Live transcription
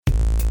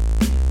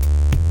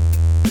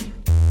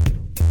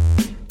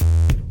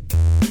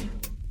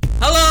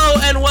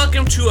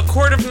welcome to a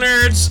Court of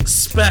Nerds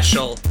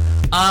special.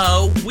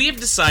 We've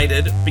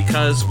decided,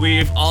 because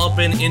we've all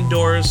been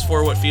indoors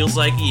for what feels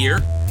like a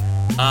year,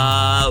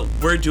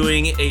 we're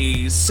doing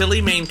a silly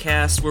main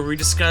cast where we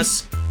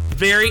discuss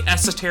very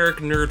esoteric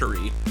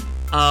nerdery.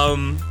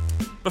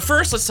 But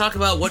first, let's talk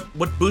about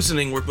what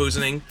boozening we're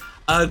boozening.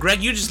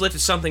 Greg, you just lifted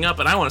something up,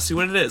 and I want to see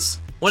what it is.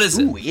 What is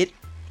it?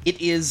 It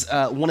is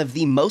one of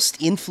the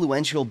most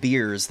influential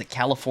beers that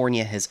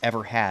California has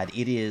ever had.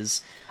 It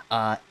is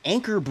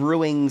Anchor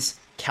Brewing's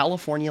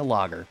California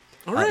Lager.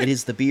 All right. It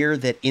is the beer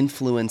that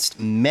influenced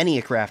many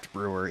a craft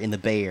brewer in the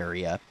Bay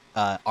Area.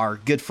 Our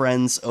good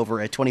friends over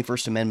at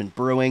 21st Amendment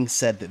Brewing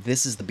said that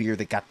this is the beer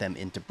that got them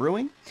into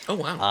brewing. Oh,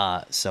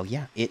 wow. So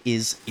yeah, it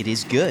is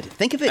good.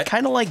 Think of it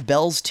kind of like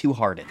Bell's Two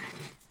Hearted.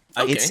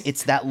 Okay.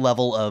 It's that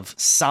level of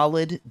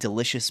solid,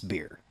 delicious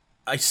beer.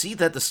 I see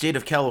that the state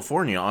of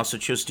California also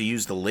chose to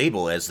use the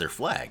label as their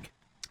flag.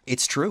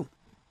 It's true.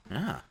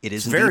 Yeah, it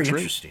is very true.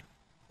 Interesting.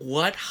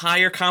 What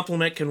higher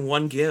compliment can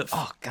one give?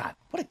 Oh, God.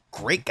 What a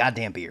great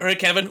goddamn beer. All right,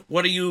 Kevin,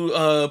 what are you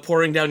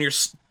pouring down your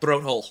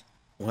throat hole?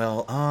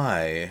 Well,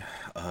 I,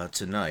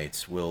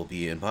 tonight, will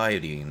be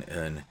imbibing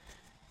an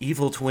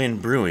Evil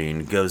Twin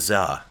Brewing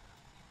Goza.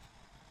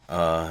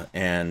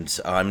 And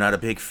I'm not a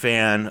big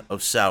fan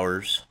of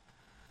sours,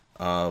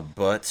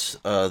 but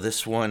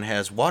this one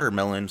has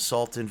watermelon,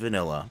 salt, and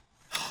vanilla.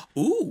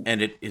 Ooh.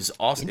 And it is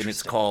awesome, and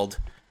it's called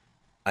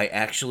I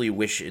Actually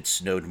Wish It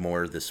Snowed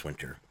More This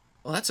Winter.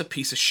 Well, that's a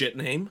piece of shit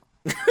name.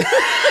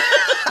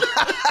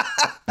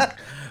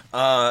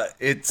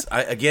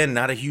 Again,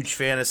 not a huge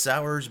fan of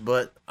sours,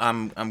 but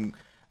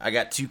I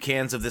got 2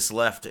 cans of this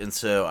left, and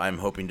so I'm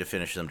hoping to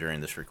finish them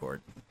during this record.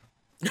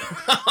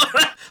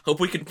 Hope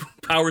we can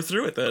power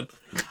through it then.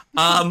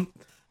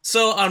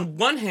 So on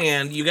one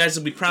hand, you guys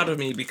will be proud of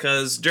me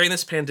because during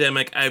this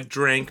pandemic, I've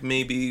drank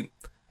maybe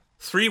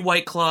 3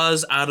 White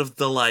Claws out of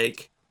the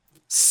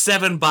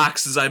 7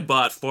 boxes I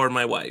bought for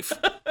my wife.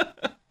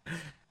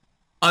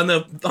 On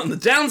the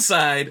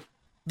downside,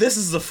 this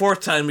is the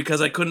 4th time because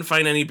I couldn't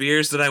find any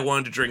beers that I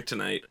wanted to drink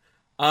tonight.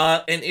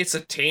 And it's a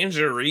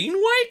tangerine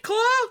White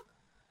Claw?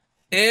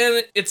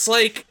 And it's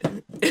like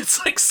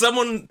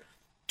someone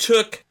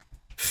took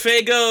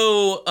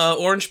Faygo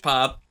orange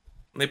pop,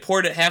 and they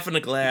poured it half in a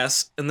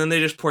glass, and then they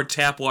just poured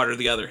tap water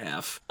the other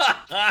half.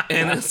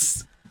 And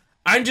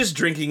I'm just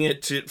drinking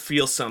it to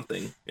feel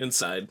something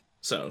inside.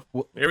 So,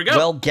 here we go.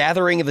 Well,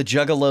 Gathering of the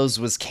Juggalos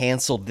was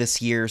canceled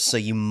this year, so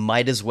you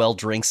might as well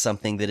drink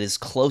something that is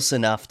close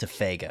enough to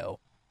Faygo.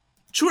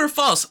 True or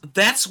false?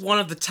 That's one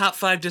of the top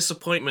 5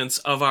 disappointments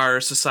of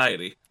our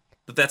society.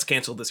 That's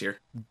canceled this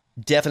year.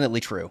 Definitely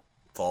true.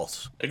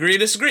 False. Agree or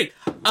disagree?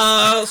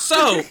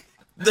 So,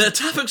 the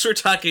topics we're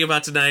talking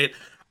about tonight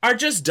are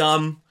just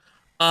dumb.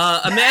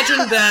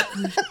 Imagine that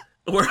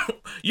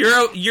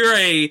you're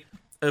a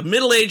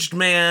middle-aged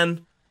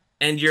man,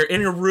 and you're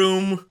in a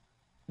room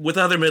with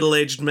other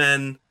middle-aged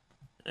men,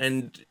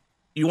 and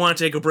you want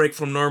to take a break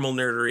from normal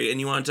nerdery, and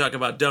you want to talk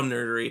about dumb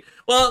nerdery.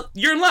 Well,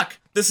 you're in luck.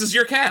 This is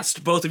your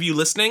cast, both of you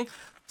listening.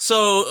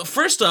 So,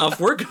 first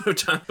off, we're going to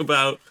talk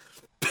about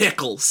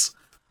pickles.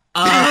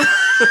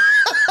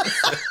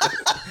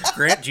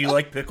 Grant, do you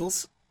like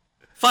pickles?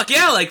 Fuck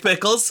yeah, I like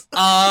pickles.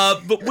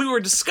 But we were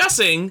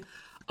discussing,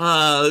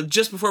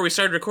 just before we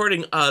started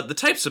recording, the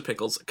types of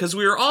pickles, because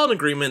we were all in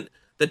agreement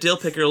that dill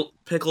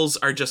pickles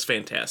are just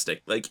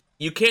fantastic.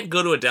 You can't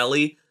go to a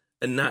deli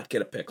and not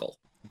get a pickle.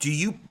 Do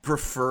you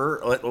prefer,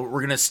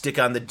 we're going to stick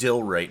on the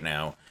dill right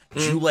now,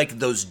 do you like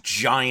those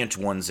giant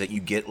ones that you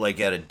get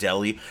at a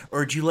deli,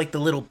 or do you like the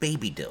little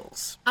baby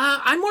dills?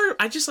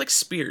 I just like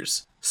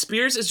spears.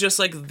 Spears is just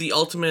the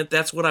ultimate,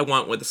 that's what I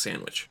want with a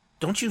sandwich.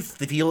 Don't you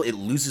feel it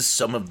loses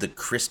some of the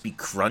crispy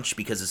crunch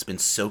because it's been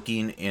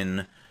soaking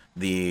in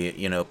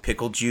the,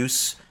 pickle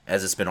juice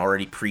as it's been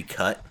already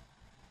pre-cut?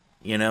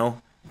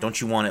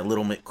 Don't you want it a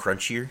little bit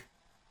crunchier?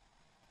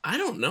 I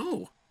don't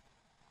know.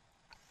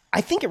 I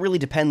think it really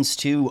depends,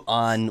 too,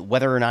 on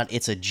whether or not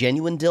it's a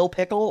genuine dill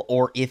pickle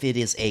or if it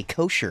is a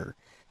kosher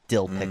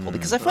dill pickle.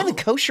 Because I find the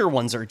kosher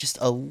ones are just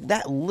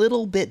that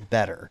little bit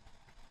better,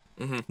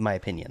 in my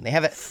opinion. They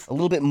have a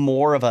little bit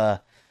more of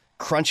a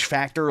crunch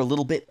factor,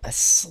 a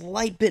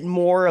slight bit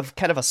more of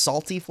kind of a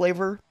salty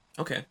flavor.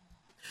 Okay.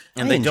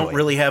 And they don't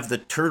really have the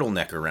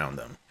turtleneck around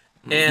them.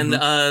 And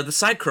the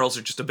side curls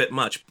are just a bit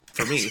much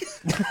for me.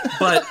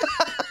 But,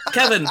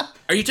 Kevin,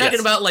 are you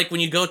talking about when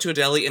you go to a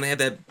deli and they have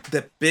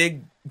that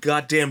big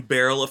goddamn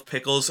barrel of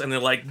pickles and they're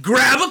like,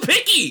 grab a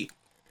picky!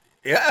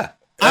 Yeah.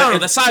 I don't know,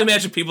 that's how I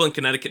imagine people in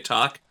Connecticut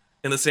talk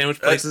in the sandwich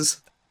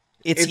places.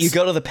 It's you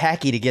go to the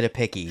Packy to get a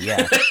picky,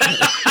 yeah.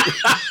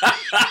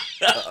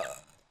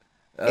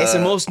 It's the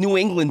most New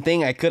England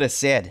thing I could have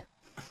said.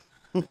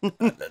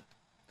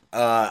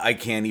 I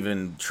can't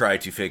even try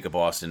to fake a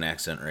Boston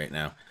accent right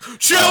now.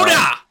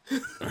 Shoda!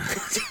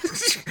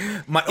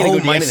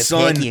 My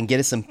son and get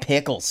us some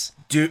pickles.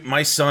 Dude,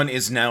 my son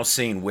is now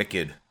saying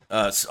wicked.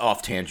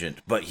 Off tangent,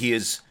 but he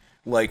is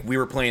we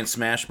were playing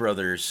Smash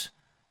Brothers.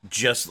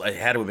 It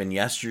had to have been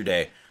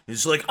yesterday.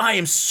 He's like, I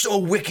am so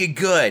wicked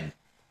good,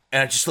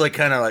 and I just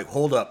kind of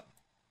hold up.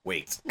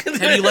 Wait.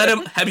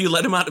 Have you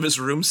let him out of his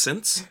room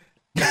since?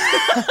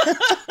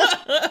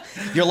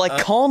 You're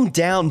like, calm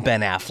down,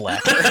 Ben Affleck.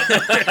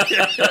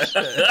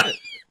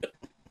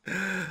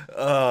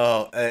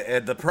 Oh,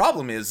 and the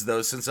problem is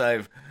though, since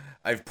I've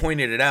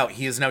pointed it out,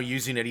 he is now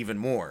using it even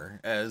more,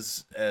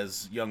 as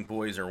young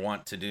boys are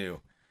wont to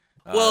do.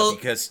 Well,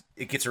 because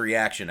it gets a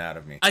reaction out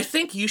of me. I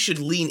think you should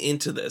lean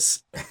into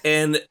this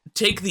and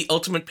take the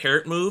ultimate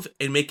parent move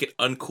and make it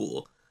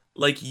uncool.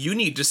 Like, you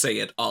need to say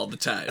it all the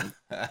time.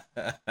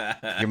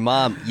 Your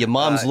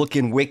mom's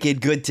looking wicked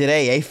good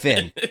today, eh,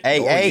 Finn?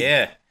 Hey.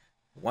 Yeah.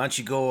 Why don't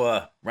you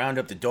go round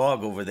up the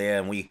dog over there,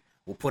 and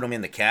we'll put him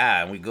in the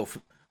car, and we go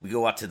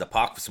out to the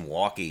park for some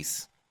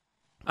walkies.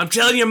 I'm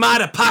telling your ma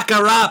to pack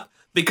her up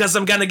because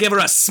I'm gonna give her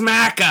a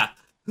smacker.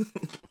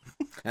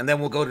 And then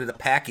we'll go to the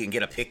packy and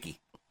get a picky.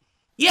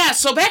 Yeah,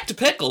 so back to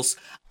pickles.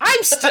 I'm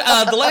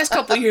the last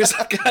couple of years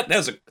I've got. That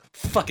was a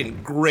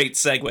fucking great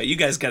segue. You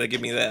guys gotta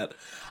give me that.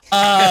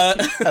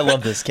 I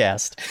love this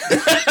cast.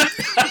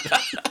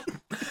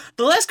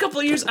 The last couple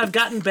of years, I've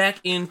gotten back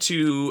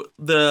into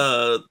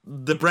the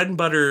bread and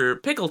butter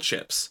pickle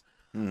chips.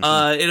 Mm-hmm.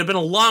 It had been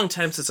a long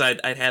time since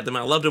I'd had them.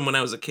 I loved them when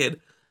I was a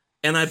kid,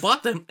 and I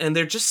bought them, and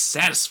they're just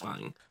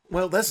satisfying.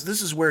 Well, this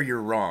is where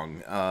you're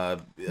wrong.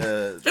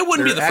 It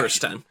wouldn't be the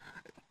first time.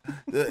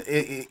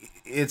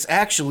 It's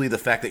actually the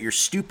fact that you're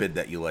stupid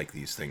that you like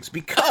these things,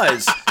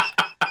 because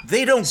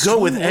they don't go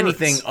with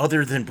anything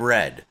other than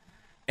bread.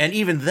 And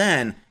even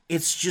then,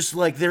 it's just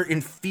like they're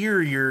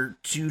inferior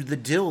to the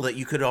dill that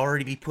you could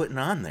already be putting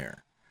on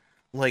there.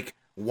 Like,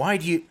 why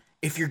do you,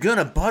 if you're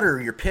gonna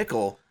butter your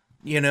pickle,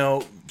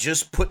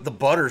 just put the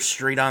butter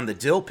straight on the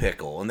dill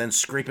pickle and then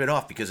scrape it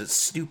off, because it's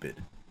stupid.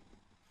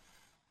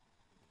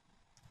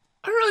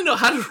 I don't really know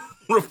how to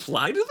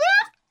reply to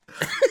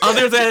that.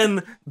 Other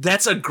than,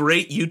 that's a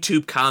great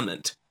YouTube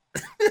comment.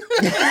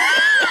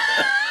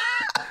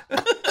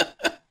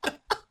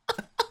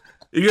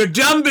 You're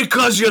dumb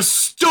because you're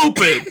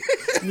stupid.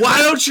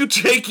 Why don't you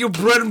take your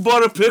bread and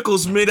butter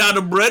pickles made out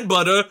of bread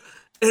butter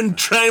and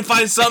try and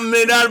find something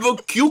made out of a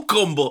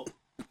cucumber?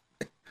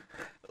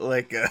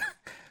 Like,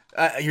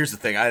 here's the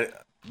thing.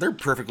 They're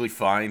perfectly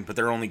fine, but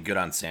they're only good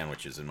on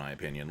sandwiches, in my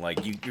opinion.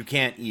 Like, you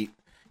can't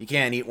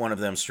eat one of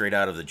them straight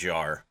out of the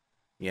jar,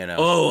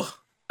 Oh,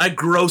 I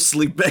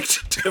grossly beg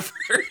to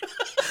differ.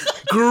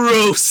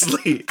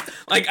 Grossly.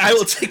 Like, I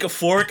will take a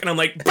fork and I'm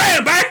like,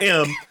 bam,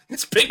 bam,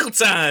 it's pickle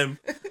time.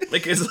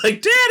 Like, it's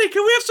like, Daddy,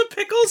 can we have some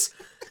pickles?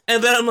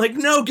 And then I'm like,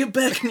 no, get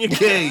back in your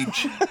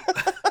cage.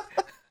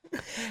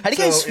 How do you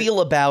guys feel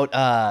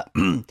about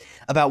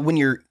when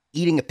you're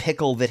eating a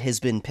pickle that has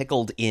been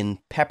pickled in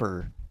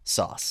pepper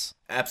sauce?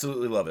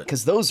 Absolutely love it.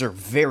 Because those are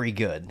very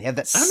good. They have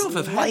that I don't know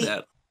if I've had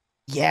that.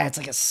 Yeah, it's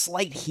like a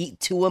slight heat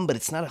to them, but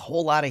it's not a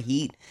whole lot of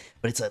heat.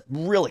 But it's a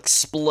real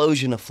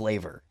explosion of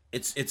flavor.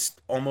 It's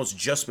almost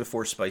just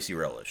before spicy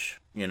relish,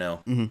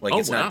 Mm-hmm. Like,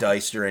 it's not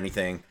diced or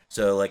anything.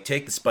 So, like,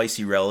 take the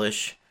spicy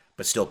relish,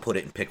 but still put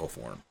it in pickle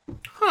form.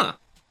 Huh.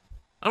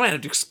 I might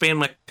have to expand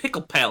my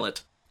pickle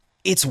palate.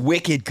 It's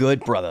wicked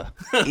good, brother.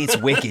 It's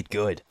wicked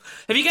good.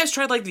 Have you guys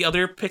tried, like, the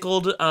other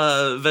pickled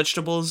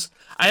vegetables?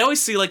 I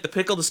always see, like, the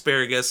pickled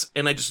asparagus,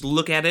 and I just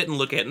look at it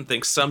and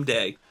think,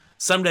 someday,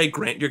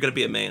 Grant, you're going to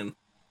be a man.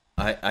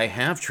 I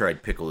have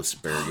tried pickled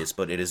asparagus,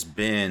 but it has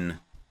been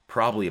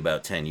probably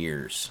about 10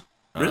 years.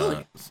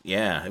 Really?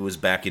 Yeah, it was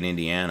back in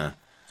Indiana.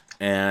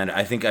 And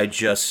I think I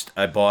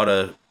bought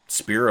a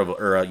spear of,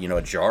 or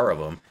a jar of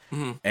them,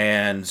 mm-hmm.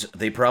 and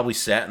they probably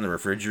sat in the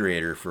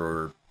refrigerator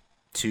for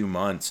 2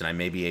 months, and I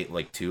maybe ate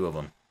like 2 of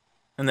them,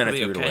 and then I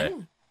threw it away.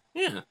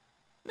 Yeah.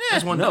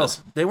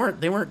 They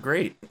weren't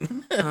great.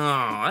 Oh,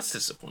 that's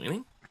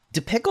disappointing.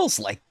 Do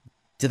pickles,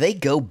 do they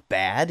go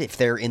bad if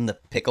they're in the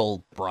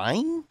pickle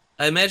brine?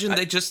 I imagine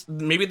they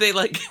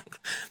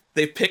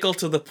pickle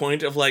to the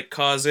point of, like,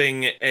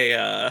 causing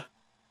a,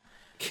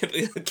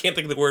 can't think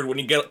of the word when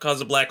you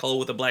cause a black hole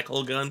with a black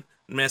hole gun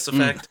in Mass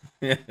Effect.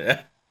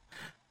 Yeah.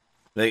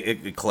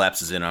 It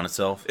collapses in on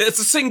itself. It's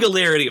a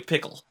singularity of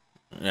pickle.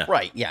 Yeah.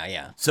 Right,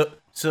 yeah. So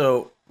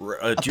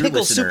a dear pickle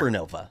listener,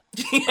 supernova.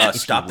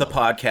 Stop the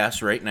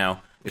podcast right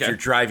now. If Okay. you're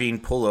driving,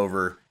 pull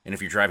over. And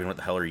if you're driving, what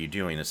the hell are you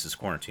doing? This is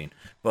quarantine.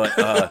 But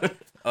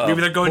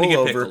maybe they're going to get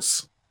over,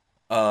 pickles.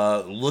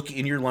 Look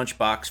in your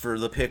lunchbox for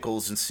the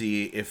pickles and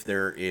see if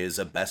there is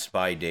a Best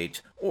Buy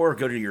date, or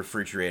go to your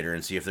refrigerator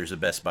and see if there's a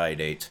Best Buy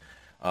date.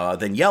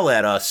 Then yell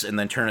at us and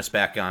then turn us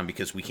back on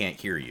because we can't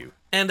hear you.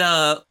 And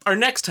our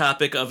next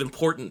topic of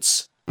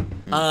importance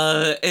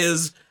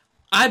is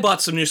I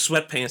bought some new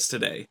sweatpants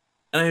today,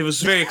 and I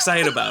was very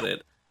excited about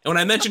it. And when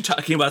I mentioned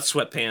talking about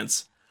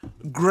sweatpants,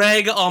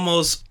 Greg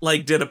almost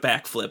did a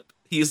backflip.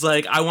 He's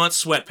like, I want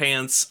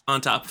sweatpants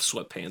on top of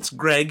sweatpants.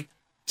 Greg,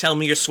 tell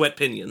me your sweat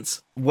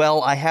pinions.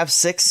 Well, I have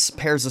 6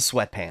 pairs of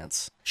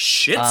sweatpants.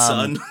 Shit,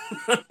 son.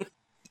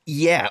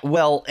 Yeah,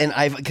 well, and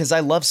because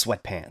I love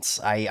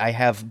sweatpants. I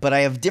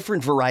have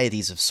different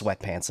varieties of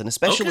sweatpants, and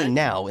especially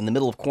now in the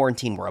middle of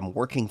quarantine where I'm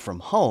working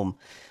from home,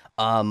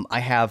 I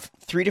have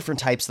 3 different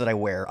types that I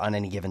wear on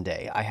any given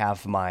day. I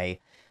have my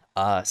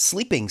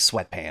sleeping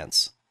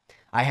sweatpants.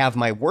 I have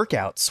my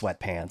workout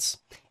sweatpants,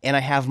 and I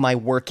have my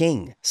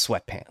working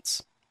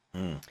sweatpants.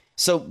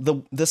 So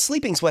the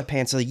sleeping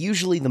sweatpants are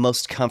usually the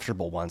most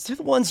comfortable ones. They're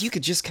the ones you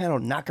could just kind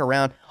of knock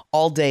around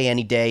all day,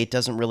 any day. It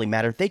doesn't really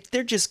matter.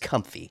 They're just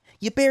comfy.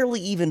 You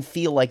barely even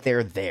feel like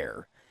they're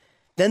there.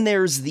 Then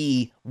there's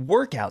the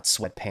workout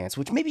sweatpants,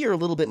 which maybe are a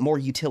little bit more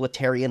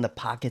utilitarian. The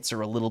pockets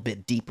are a little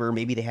bit deeper.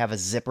 Maybe they have a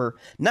zipper.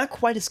 Not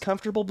quite as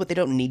comfortable, but they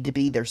don't need to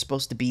be. They're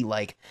supposed to be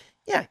like,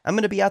 yeah, I'm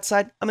going to be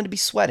outside. I'm going to be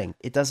sweating.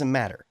 It doesn't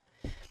matter.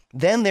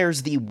 Then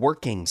there's the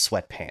working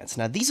sweatpants.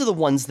 Now, these are the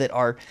ones that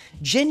are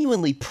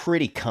genuinely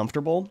pretty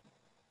comfortable,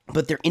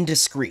 but they're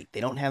indiscreet.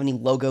 They don't have any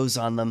logos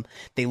on them.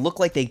 They look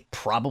like they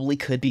probably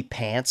could be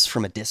pants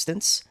from a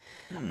distance.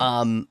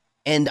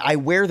 And I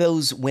wear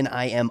those when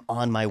I am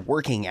on my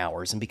working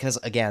hours. And because,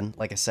 again,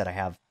 like I said, I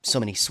have so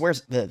many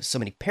pairs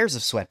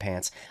of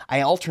sweatpants,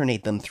 I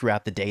alternate them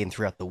throughout the day and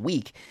throughout the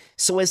week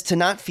so as to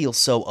not feel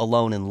so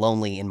alone and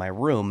lonely in my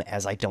room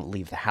as I don't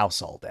leave the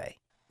house all day.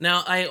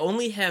 Now, I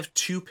only have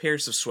 2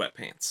 pairs of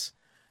sweatpants.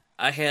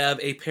 I have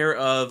a pair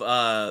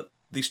of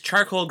these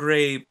charcoal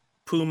gray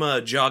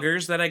Puma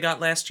joggers that I got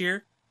last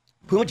year.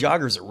 Puma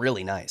joggers are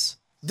really nice.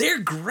 They're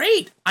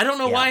great! I don't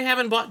know why I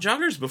haven't bought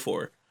joggers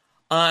before.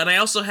 And I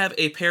also have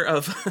a pair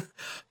of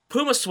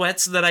Puma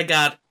sweats that I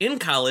got in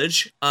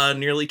college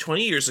nearly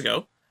 20 years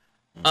ago.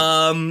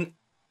 And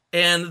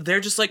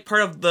they're just like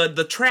part of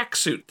the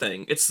tracksuit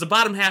thing. It's the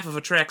bottom half of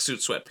a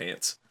tracksuit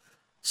sweatpants.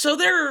 So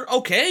they're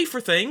okay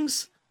for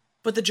things,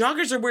 but the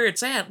joggers are where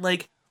it's at.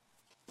 Like,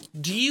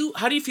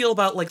 how do you feel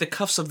about like the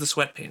cuffs of the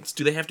sweatpants?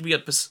 Do they have to be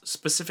a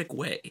specific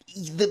way?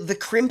 The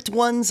crimped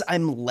ones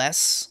I'm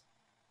less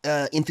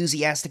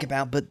enthusiastic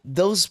about, but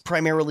those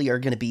primarily are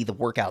going to be the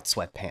workout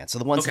sweatpants. So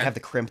the ones that have the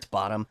crimped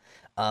bottom.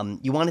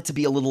 You want it to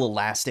be a little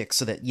elastic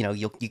so that,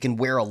 you can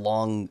wear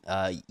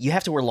you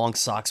have to wear long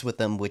socks with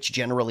them, which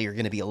generally are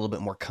going to be a little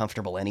bit more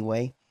comfortable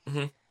anyway.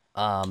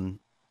 Mm-hmm.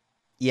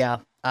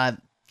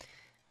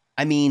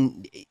 I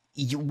mean,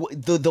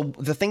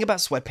 the thing about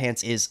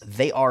sweatpants is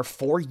they are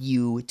for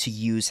you to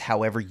use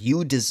however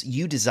you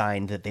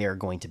design that they are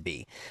going to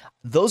be.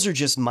 Those are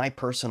just my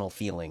personal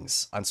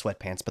feelings on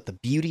sweatpants, but the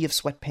beauty of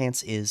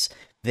sweatpants is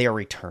they are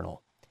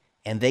eternal,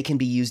 and they can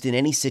be used in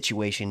any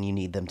situation you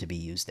need them to be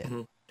used in.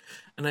 Mm-hmm.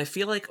 And I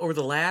feel like over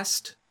the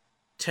last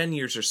 10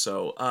 years or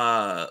so,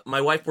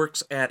 my wife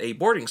works at a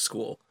boarding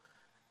school,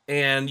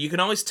 and you can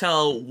always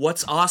tell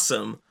what's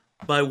awesome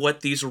by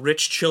what these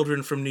rich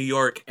children from New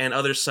York and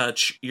other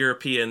such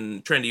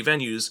European trendy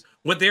venues,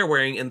 what they're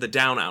wearing in the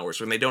down hours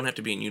when they don't have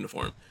to be in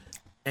uniform.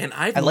 And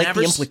I like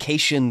the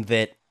implication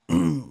that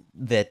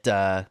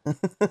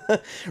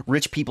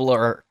rich people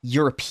are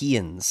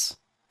Europeans.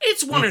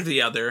 It's one or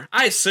the other,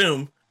 I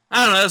assume.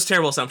 I don't know, that's a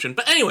terrible assumption.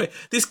 But anyway,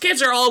 these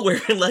kids are all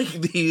wearing like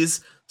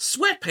these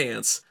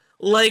sweatpants,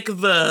 like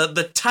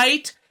the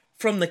tight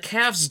from the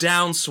calves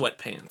down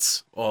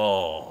sweatpants.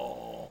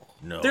 Oh,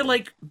 no. They're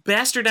like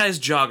bastardized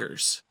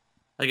joggers,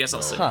 I guess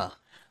I'll say. Huh.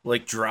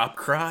 Like drop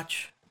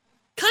crotch?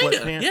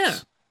 Kinda, yeah.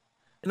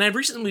 And I've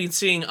recently been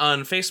seeing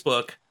on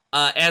Facebook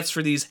ads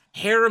for these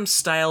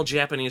harem-style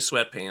Japanese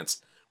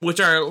sweatpants, which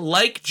are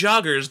like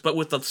joggers, but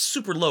with a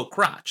super low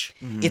crotch.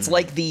 It's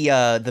like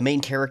the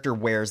main character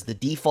wears the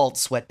default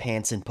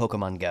sweatpants in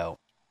Pokemon Go.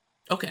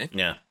 Okay.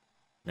 Yeah.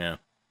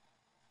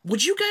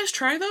 Would you guys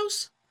try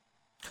those?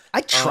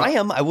 I'd try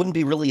them. I wouldn't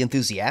be really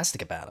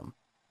enthusiastic about them.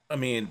 I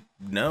mean,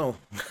 no.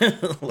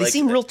 They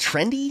seem real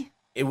trendy.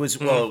 It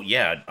was,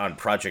 on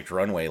Project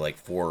Runway like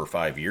 4 or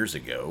 5 years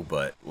ago,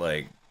 but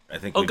like, I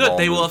think good.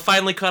 They will have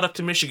finally caught up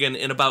to Michigan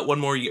in about 1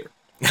 more year.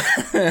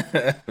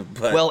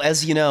 Well,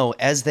 as you know,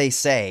 as they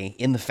say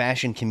in the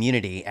fashion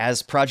community,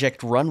 as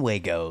Project Runway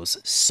goes,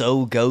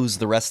 so goes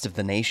the rest of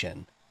the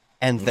nation,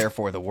 and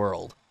therefore the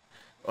world.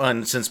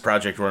 And since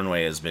Project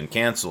Runway has been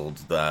canceled,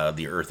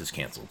 the Earth is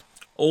canceled.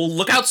 Oh,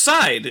 look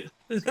outside!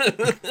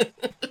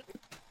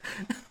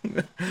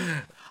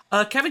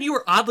 Kevin, you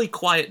were oddly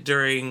quiet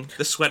during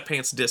the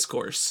sweatpants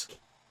discourse.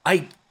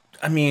 I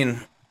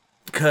mean,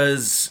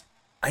 because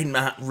I'm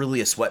not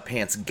really a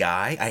sweatpants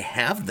guy. I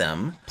have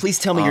them. Please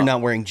tell me you're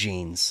not wearing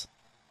jeans.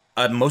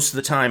 Most of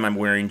the time I'm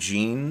wearing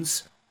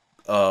jeans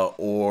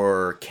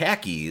or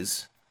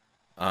khakis.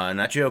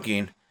 Not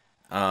joking.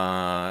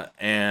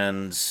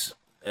 And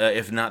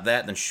if not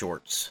that, then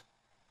shorts.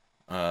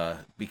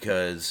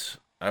 Because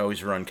I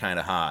always run kind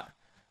of hot.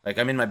 Like,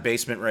 I'm in my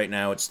basement right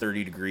now. It's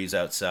 30 degrees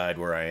outside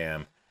where I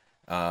am.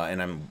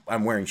 And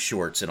I'm wearing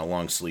shorts and a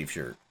long sleeve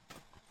shirt.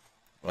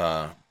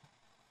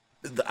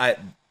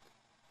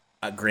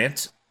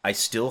 Grant, I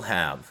still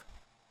have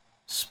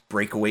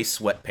breakaway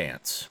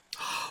sweatpants.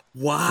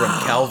 Wow.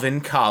 From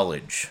Calvin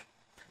College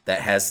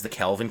that has the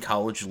Calvin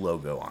College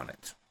logo on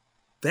it.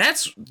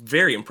 That's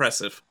very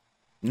impressive.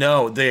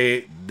 No,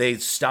 they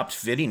stopped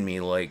fitting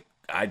me like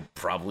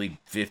probably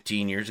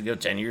 15 years ago,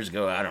 10 years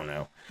ago, I don't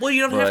know. Well,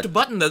 you don't have to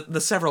button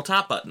the several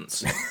top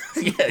buttons.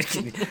 Yeah,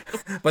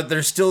 but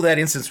there's still that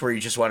instance where you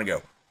just want to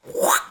go.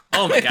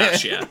 Oh my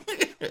gosh, yeah.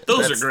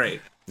 Those are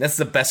great. That's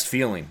the best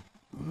feeling.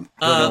 Don't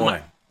know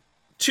why.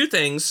 two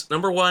things.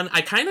 Number one,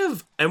 I kind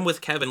of am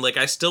with Kevin. Like,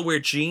 I still wear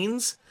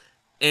jeans,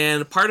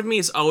 and part of me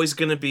is always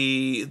going to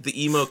be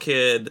the emo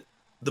kid,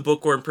 the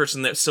bookworm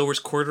person that still wears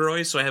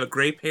corduroy, so I have a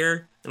gray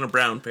pair and a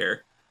brown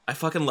pair. I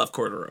fucking love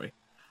corduroy.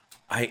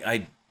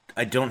 I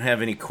don't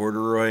have any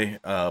corduroy,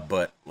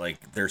 but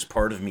like there's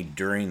part of me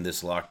during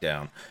this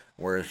lockdown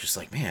where it's just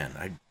like,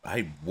 man,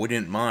 I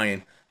wouldn't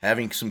mind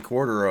having some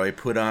corduroy,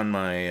 put on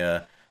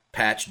my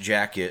patch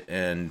jacket,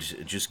 and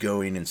just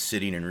going and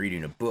sitting and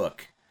reading a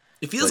book.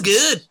 It feels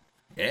good.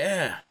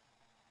 Yeah.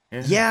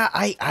 Yeah,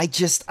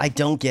 I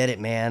don't get it,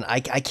 man. I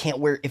can't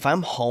wear, if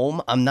I'm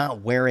home, I'm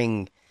not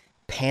wearing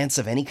pants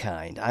of any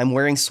kind. I'm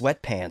wearing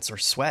sweatpants or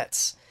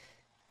sweats.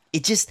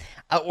 It just,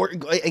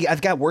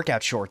 I've got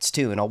workout shorts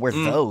too, and I'll wear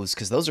those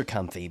because those are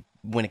comfy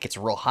when it gets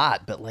real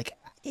hot. But like,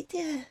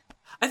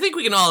 I think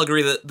we can all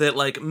agree that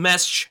like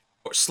mesh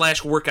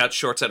 / workout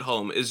shorts at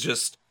home is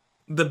just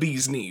the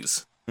bee's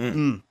knees.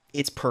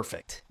 It's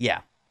perfect.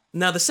 Yeah.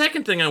 Now, the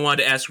second thing I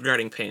wanted to ask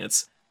regarding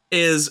pants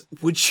is,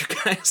 would you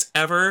guys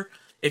ever,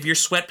 if your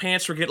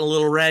sweatpants were getting a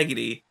little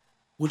raggedy,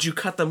 would you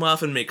cut them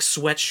off and make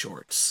sweat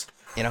shorts?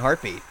 In a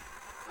heartbeat.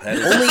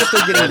 Only if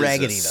they're getting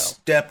raggedy, though.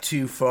 Step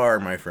too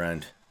far, my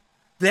friend.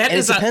 And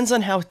it depends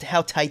on how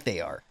tight they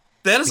are.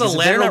 That is because a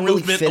lateral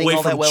really movement away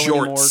from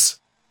jorts.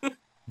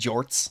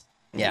 Jorts?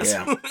 Yes.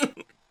 Yeah.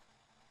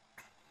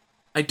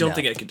 I don't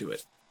think I could do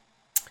it.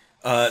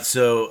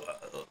 So,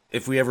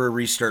 if we ever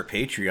restart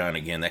Patreon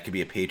again, that could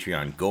be a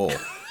Patreon goal.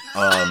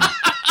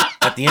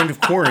 At the end of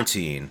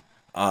quarantine,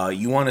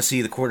 you want to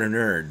see the Quarter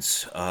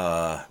Nerds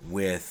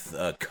with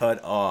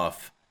cut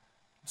off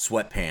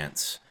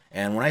sweatpants.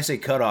 And when I say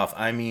cut off,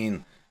 I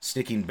mean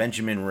sticking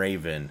Benjamin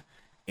Raven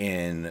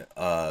in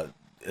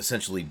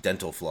essentially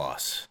dental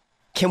floss.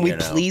 Can we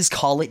please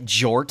call it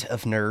Jort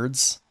of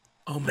Nerds?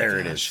 Oh my There gosh.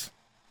 it is.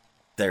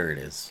 There it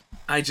is.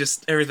 I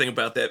just, everything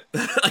about that,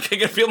 like I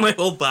can feel my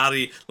whole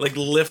body like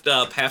lift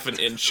up half an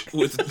inch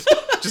with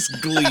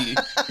just glee.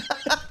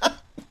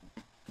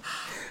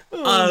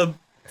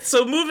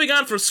 So moving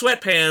on from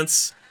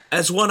sweatpants,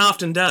 as one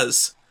often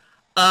does,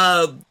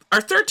 our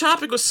third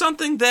topic was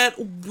something that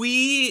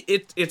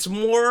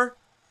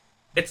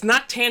it's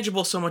not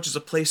tangible so much as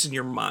a place in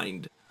your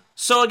mind.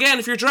 So again,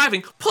 if you're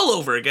driving, pull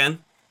over again.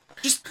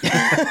 Just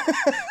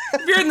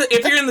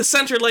if you're in the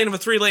center lane of a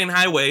 3-lane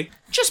highway,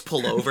 just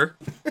pull over.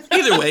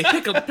 Either way,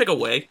 pick a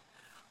way.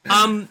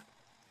 Now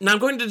I'm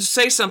going to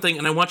say something,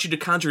 and I want you to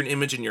conjure an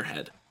image in your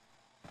head.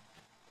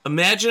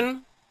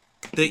 Imagine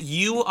that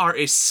you are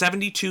a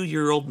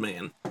 72-year-old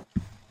man.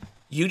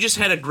 You just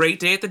had a great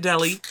day at the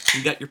deli.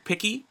 You got your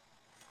picky.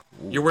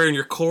 You're wearing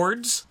your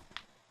cords.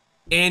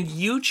 And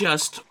you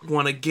just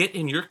want to get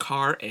in your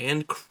car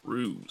and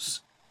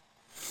cruise.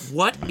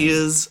 What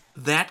is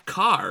that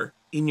car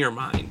in your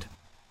mind?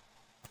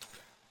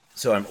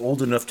 So I'm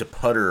old enough to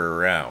putter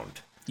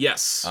around.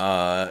 Yes.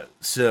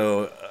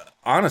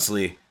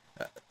 Honestly,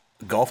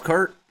 golf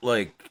cart,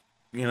 like,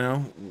 you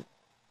know,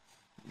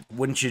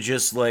 wouldn't you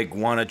just, like,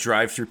 want to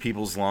drive through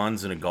people's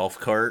lawns in a golf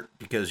cart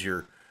because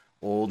you're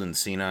old and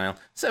senile?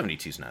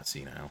 72's not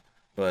senile.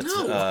 But,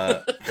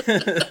 No.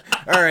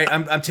 all right,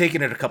 I'm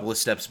taking it a couple of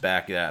steps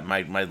back. Yeah,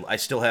 I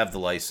still have the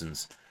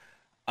license.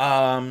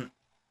 Man,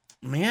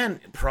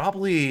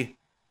 probably...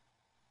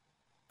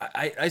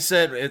 I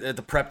said at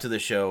the prep to the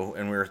show,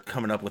 and we were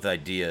coming up with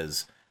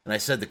ideas, and I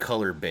said the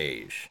color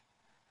beige.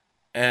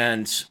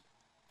 And,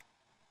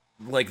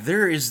 like,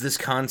 there is this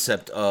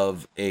concept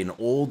of an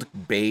old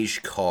beige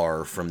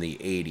car from the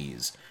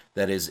 80s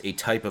that is a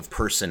type of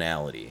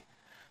personality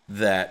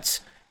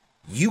that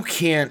you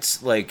can't,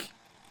 like,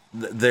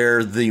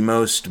 they're the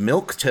most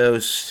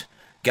milquetoast,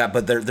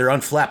 but they're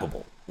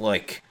unflappable.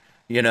 Like,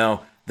 you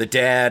know, the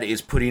dad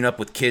is putting up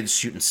with kids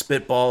shooting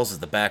spitballs at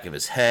the back of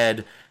his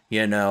head.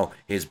 You know,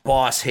 his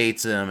boss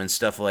hates him and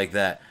stuff like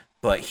that.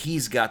 But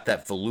he's got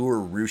that velour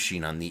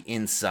ruching on the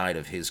inside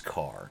of his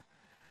car.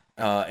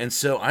 And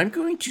so I'm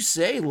going to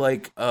say,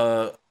 like,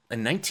 a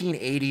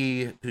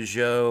 1980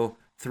 Peugeot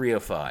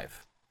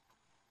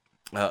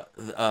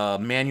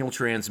 305. Manual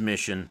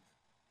transmission.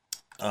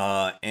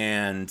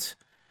 And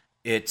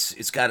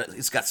it's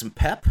got some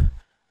pep,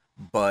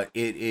 but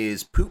it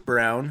is poop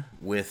brown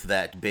with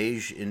that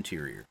beige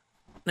interior.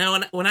 Now,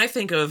 when I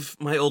think of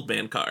my old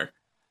man car,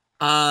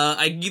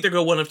 I either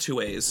go one of two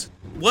ways.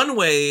 One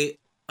way,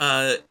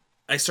 I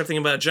start thinking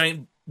about a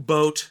giant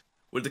boat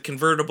with a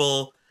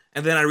convertible,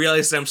 and then I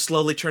realize that I'm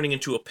slowly turning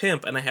into a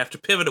pimp, and I have to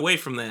pivot away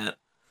from that,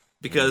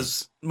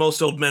 because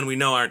most old men we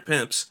know aren't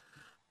pimps.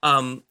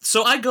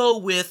 So I go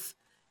with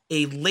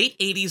a late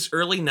 80s,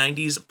 early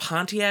 90s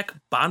Pontiac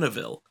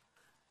Bonneville.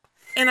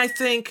 And I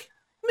think,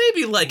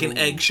 maybe like an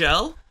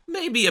eggshell,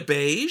 maybe a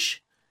beige,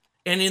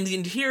 and in the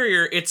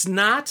interior, it's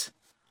not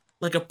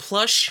like a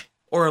plush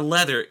or a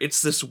leather.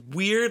 It's this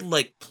weird,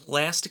 like,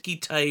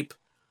 plasticky type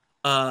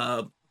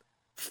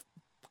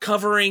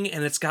covering,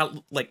 and it's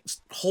got, like,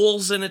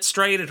 holes in it,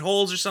 striated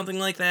holes or something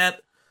like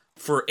that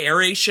for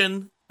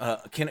aeration.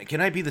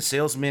 Can I be the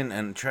salesman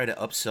and try to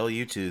upsell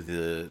you to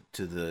the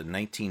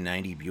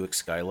 1990 Buick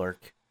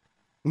Skylark?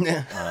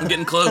 I'm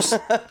getting close.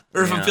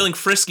 Or if I'm feeling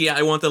frisky,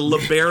 I want the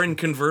LeBaron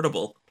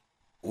convertible.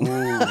 Ooh.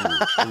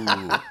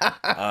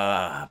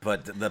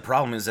 But the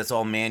problem is that's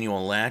all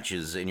manual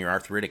latches in your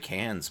arthritic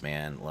hands,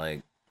 man.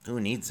 Like, who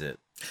needs it?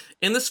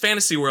 In this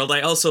fantasy world,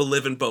 I also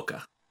live in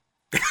Boca.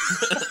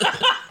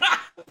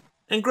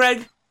 And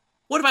Greg,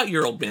 what about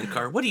your old man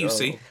car? What do you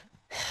see?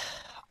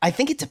 I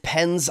think it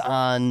depends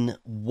on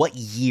what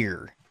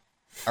year.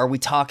 Are we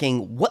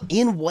talking,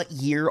 in what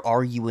year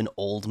are you an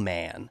old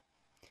man?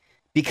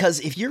 Because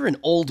if you're an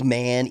old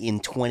man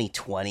in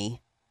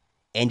 2020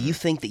 and you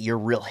think that you're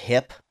real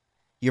hip,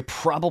 you're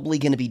probably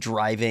going to be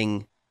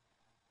driving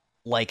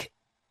like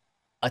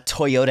a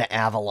Toyota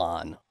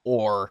Avalon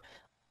or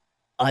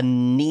a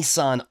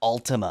Nissan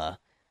Altima,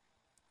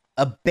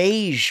 a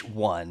beige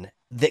one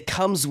that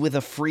comes with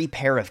a free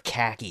pair of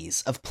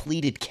khakis, of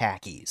pleated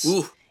khakis.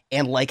 Ooh.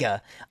 And like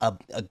a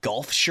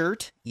golf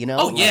shirt, you know?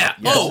 Oh, yeah.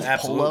 Yes, Oh,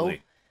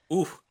 absolutely.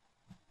 Ooh.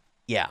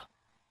 Yeah.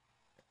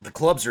 The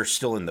clubs are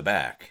still in the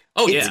back.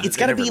 Oh, yeah. It's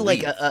got to never be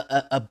like leave.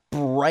 a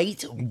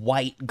bright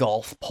white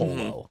golf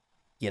polo,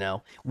 you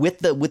know, with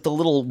the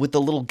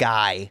little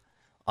guy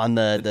on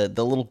the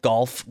little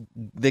golf,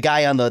 the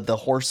guy on the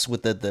horse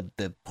with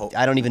the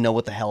I don't even know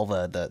what the hell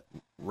the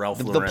Ralph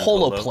the Lauren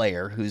polo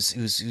player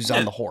who's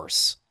on the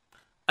horse.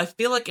 I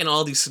feel like in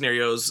all these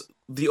scenarios,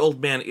 the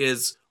old man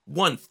is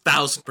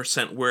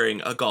 1,000%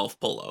 wearing a golf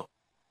polo.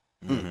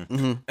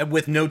 And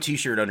with no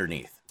t-shirt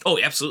underneath. Oh,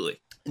 absolutely.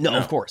 No,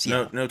 of course,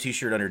 yeah. No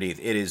t-shirt underneath.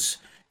 It is,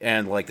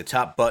 and like the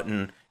top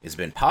button has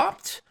been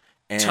popped.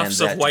 And Tufts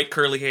of white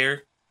curly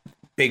hair.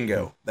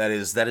 Bingo. That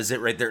is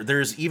it right there.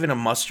 There's even a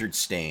mustard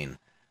stain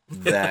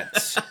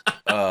that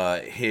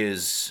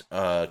his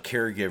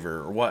caregiver,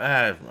 or what?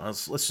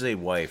 Let's say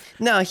wife.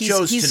 No,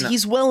 chose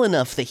he's well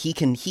enough that he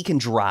can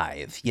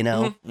drive, you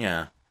know.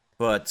 Yeah.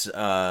 But,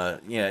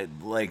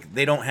 like,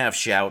 they don't have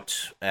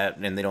shout at,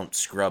 and they don't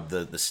scrub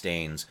the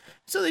stains.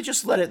 So they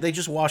just they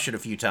just wash it a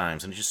few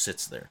times, and it just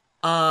sits there.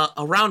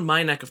 Around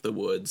my neck of the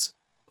woods,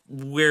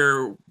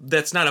 where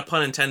that's not a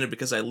pun intended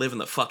because I live in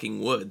the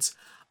fucking woods.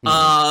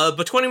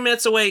 But 20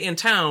 minutes away in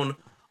town,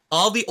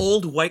 all the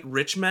old white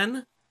rich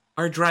men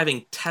are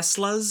driving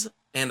Teslas,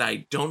 and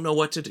I don't know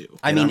what to do.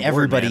 I mean, on board,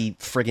 everybody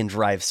friggin'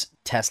 drives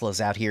Teslas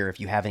out here if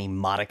you have any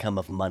modicum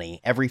of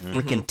money. Every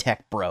freaking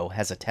tech bro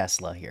has a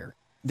Tesla here.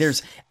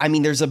 There's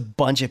a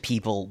bunch of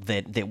people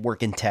that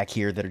work in tech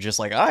here that are just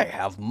like, I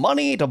have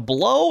money to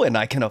blow and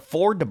I can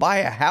afford to buy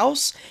a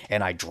house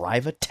and I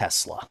drive a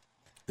Tesla.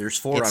 There's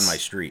 4 on my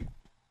street.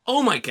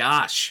 Oh my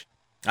gosh.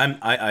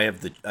 I have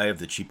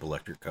the cheap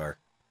electric car.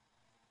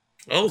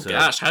 Oh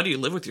gosh, how do you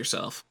live with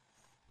yourself?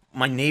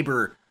 My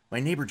neighbor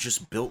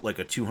just built like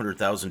a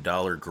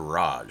 $200,000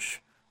 garage,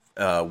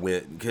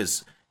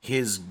 because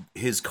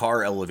his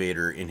car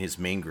elevator in his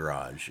main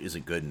garage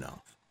isn't good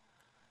enough.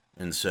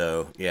 And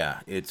so,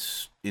 yeah,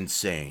 it's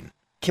insane.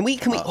 Can we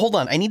hold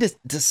on? I need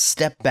to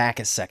step back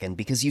a second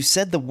because you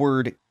said the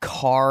word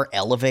car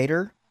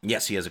elevator.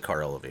 Yes, he has a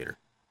car elevator.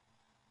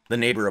 The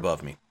neighbor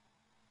above me.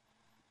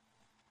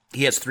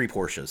 He has 3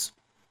 Porsches.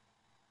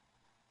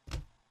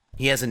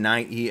 He has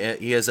a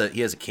he has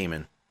a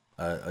Cayman,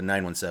 a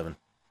 917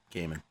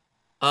 Cayman.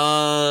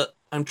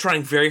 I'm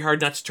trying very hard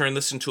not to turn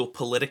this into a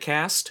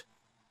politicast.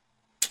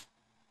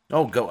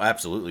 Oh,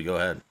 absolutely, go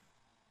ahead.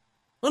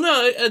 Well,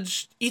 no,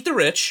 eat the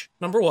rich,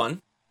 number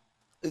one.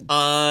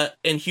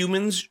 And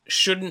humans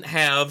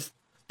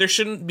there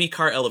shouldn't be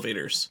car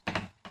elevators.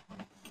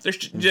 There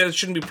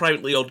shouldn't be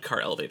privately owned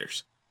car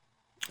elevators.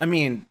 I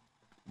mean,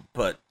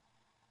 but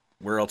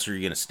where else are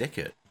you going to stick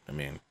it? I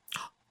mean,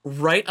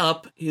 right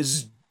up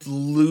his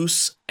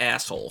loose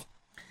asshole.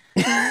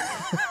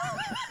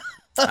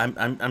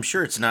 I'm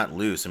sure it's not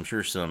loose. I'm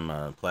sure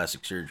some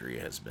plastic surgery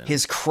has been.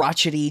 His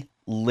crotchety,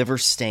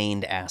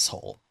 liver-stained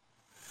asshole.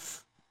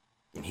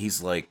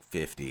 He's like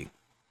 50.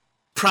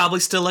 Probably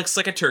still looks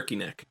like a turkey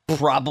neck.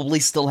 Probably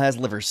still has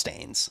liver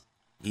stains.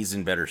 He's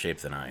in better shape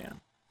than I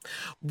am.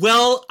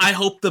 Well, I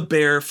hope the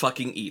bear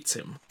fucking eats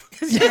him.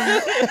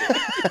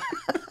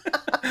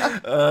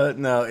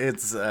 No,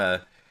 it's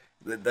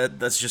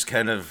that's just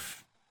kind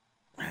of,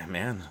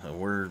 man,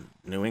 we're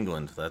New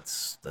England.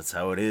 That's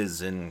how it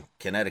is in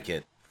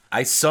Connecticut.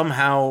 I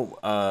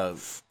somehow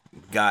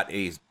got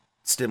a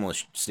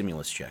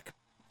stimulus check.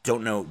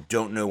 Don't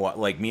know what.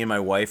 Like, me and my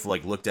wife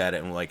looked at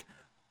it and were like,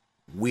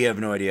 we have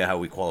no idea how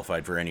we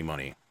qualified for any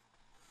money,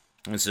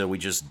 and so we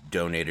just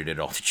donated it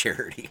all to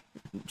charity.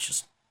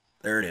 Just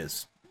there it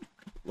is.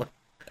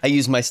 I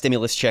used my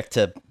stimulus check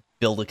to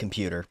build a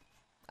computer.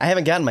 I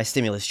haven't gotten my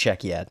stimulus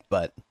check yet,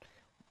 but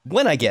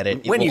when I get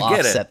it, it will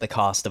offset the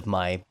cost of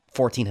my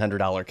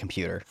 $1,400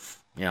 computer.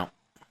 Yeah.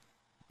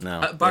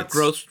 No. I bought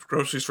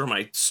groceries for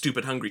my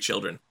stupid hungry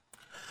children.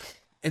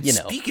 And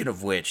speaking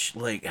of which,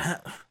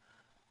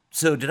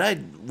 so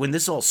when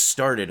this all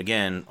started,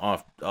 again,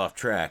 off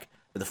track,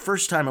 the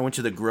first time I went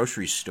to the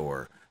grocery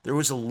store, there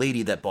was a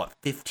lady that bought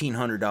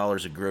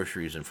 $1,500 of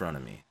groceries in front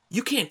of me.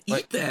 You can't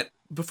eat that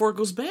before it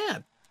goes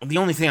bad. The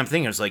only thing I'm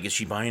thinking is, is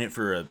she buying it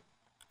for a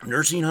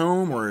nursing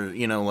home, or,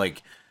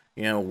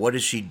 what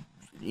is she,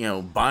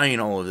 buying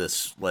all of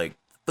this,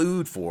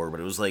 food for, but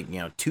it was like,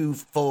 2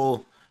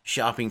 full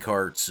shopping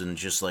carts and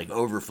just like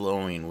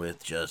overflowing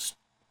with just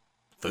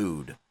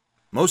food.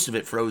 Most of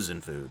it frozen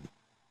food.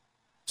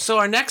 So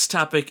our next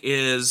topic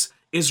is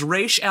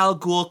Ra's al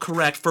Ghul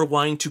correct for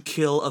wanting to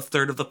kill a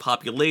third of the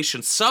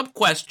population?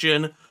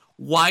 Sub-question,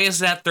 why is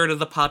that third of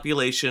the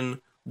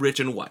population rich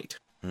and white?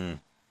 You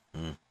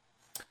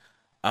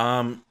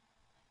have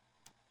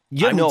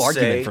no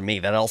argument from me.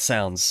 That all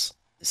sounds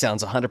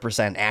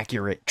 100%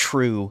 accurate,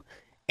 true,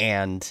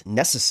 and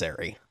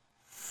necessary.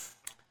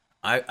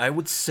 I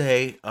would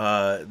say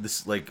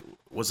this, like,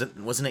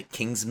 wasn't it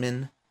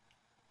Kingsman,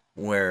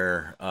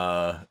 where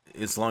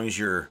as long as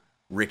you're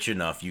rich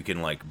enough, you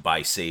can like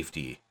buy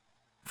safety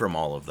from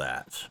all of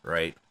that,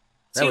 right?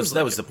 That was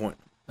the point.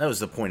 That was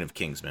the point of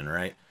Kingsman,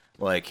 right?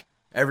 Like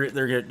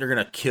they're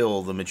gonna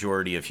kill the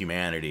majority of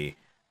humanity,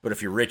 but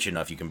if you're rich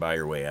enough, you can buy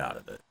your way out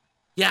of it.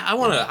 Yeah, I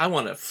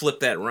wanna flip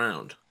that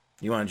round.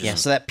 You want to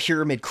just so that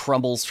pyramid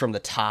crumbles from the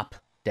top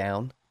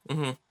down.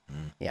 Mm-hmm.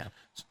 Yeah.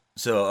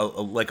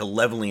 So like a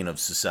leveling of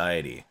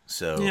society.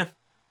 So yeah.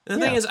 The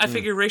thing is, I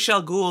figure Ra's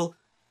al Ghul,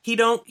 he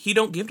don't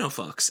give no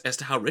fucks as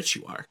to how rich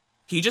you are.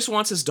 He just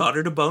wants his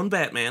daughter to bone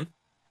Batman,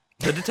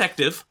 the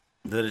detective.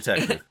 The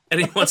detective.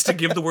 And he wants to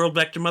give the world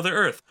back to Mother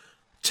Earth.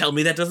 Tell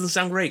me that doesn't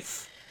sound great.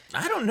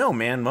 I don't know,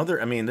 man.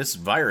 This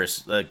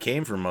virus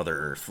came from Mother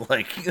Earth.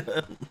 Like,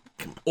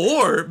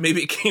 or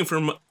maybe it came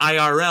from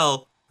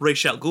IRL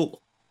Ra's al Ghul.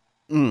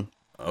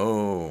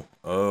 Oh.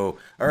 All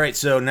right,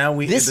 so now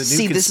this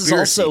is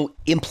also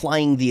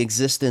implying the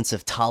existence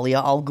of Talia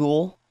al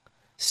Ghul.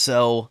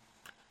 So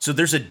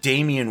there's a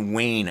Damian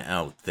Wayne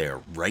out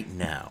there right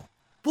now.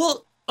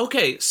 Well,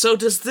 okay, so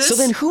does this... So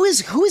then who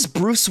is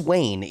Bruce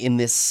Wayne in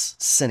this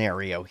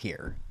scenario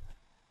here?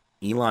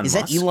 Elon Is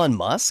Musk? that Elon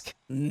Musk?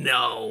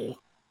 No.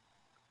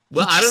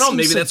 Well, I don't know.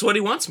 Maybe that's what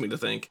he wants me to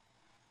think.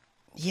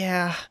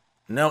 Yeah.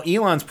 No,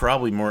 Elon's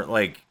probably more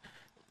like...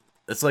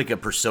 It's like a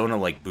persona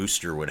like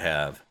Booster would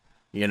have.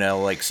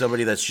 Like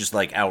somebody that's just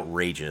like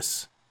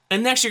outrageous.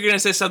 And next you're going to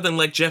say something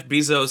like Jeff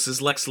Bezos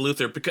is Lex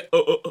Luthor because...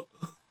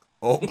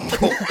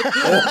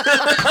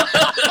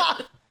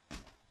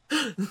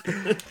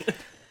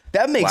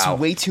 That makes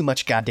way too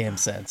much goddamn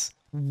sense.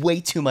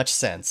 Way too much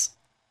sense.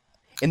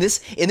 In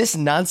this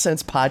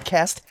nonsense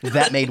podcast,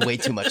 that made way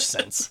too much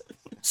sense.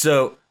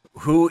 So,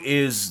 who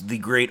is the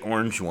Great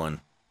Orange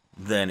One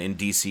then in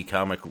DC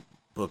comic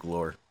book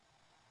lore?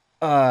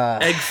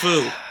 Egg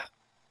Foo.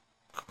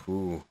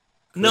 Ooh,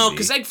 no,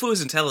 because Egg Foo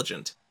is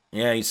intelligent.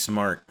 Yeah, he's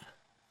smart.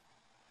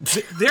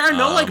 There are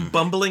no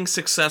bumbling,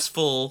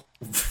 successful,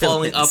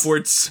 falling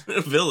upwards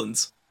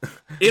villains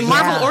in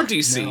Marvel or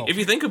DC. If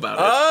you think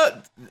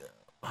about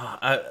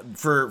it.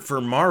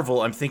 For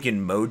Marvel, I'm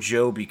thinking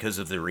Mojo because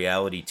of the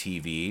reality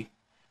TV,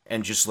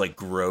 and just like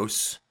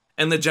gross,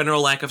 and the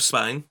general lack of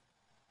spine.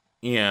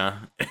 Yeah.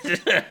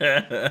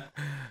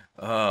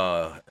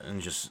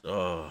 And just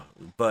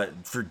but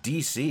for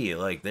DC,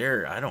 like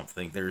I don't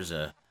think there's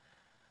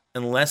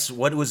unless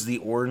what was the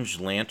Orange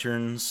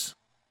Lantern's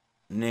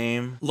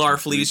name?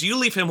 Larfleeze. You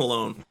leave him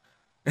alone.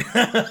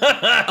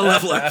 I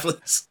love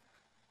Larfleeze.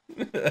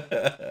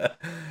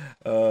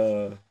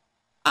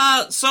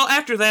 So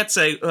after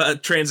that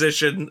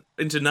transition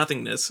into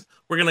nothingness,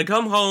 we're gonna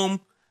come home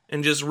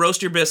and just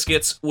roast your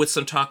biscuits with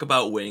some talk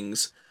about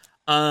wings.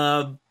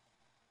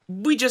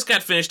 We just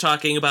got finished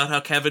talking about how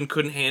Kevin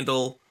couldn't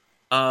handle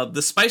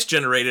the spice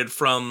generated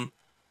from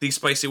these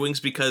spicy wings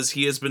because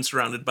he has been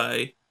surrounded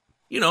by,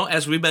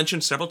 as we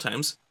mentioned several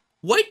times,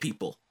 white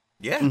people.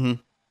 Yeah. Mm-hmm.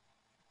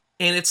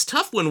 And it's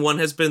tough when one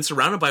has been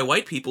surrounded by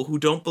white people who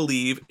don't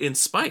believe in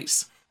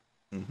spice.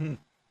 Mm-hmm.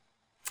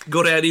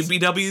 Go to any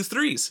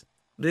BW3s.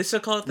 They still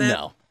call it that?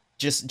 No,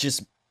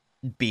 just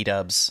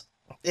B-dubs.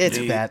 It's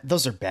bad.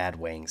 Those are bad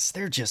wings.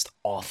 They're just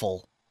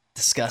awful,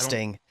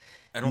 disgusting.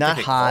 I don't not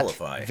think they hot,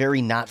 qualify.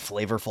 Very not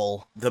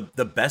flavorful. The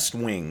best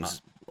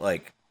wings,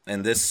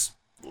 and this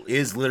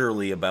is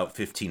literally about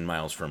 15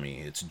 miles from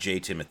me. It's J.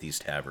 Timothy's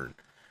Tavern.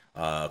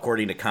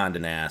 According to Condé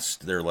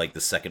Nast, they're like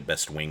the second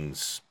best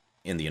wings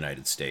in the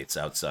United States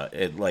outside.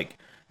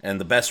 And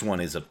the best one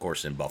is of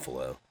course in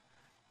Buffalo.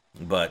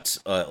 But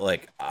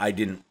I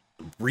didn't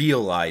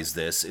realize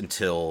this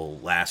until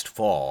last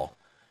fall.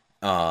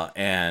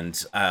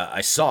 And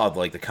I saw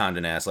the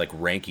Condé Nast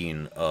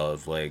ranking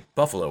of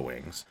buffalo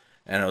wings,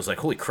 and I was like,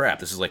 holy crap,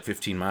 this is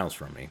 15 miles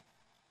from me.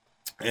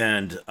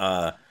 And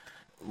I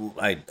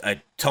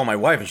tell my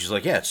wife, and she's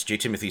like, yeah, it's J.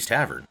 Timothy's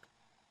Tavern.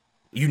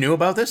 You knew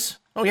about this?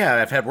 Oh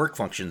yeah, I've had work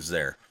functions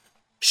there.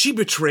 She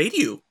betrayed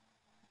you.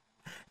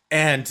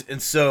 And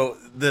so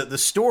the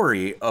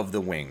story of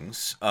the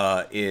wings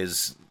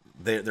is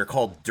they're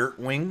called dirt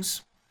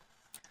wings,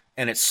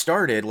 and it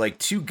started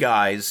two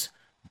guys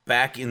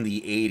back in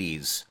the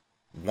 80s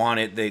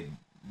wanted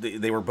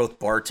they were both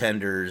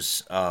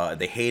bartenders.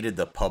 They hated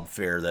the pub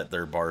fare that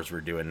their bars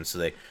were doing, and so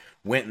they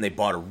went and they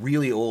bought a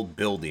really old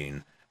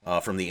building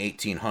from the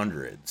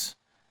 1800s,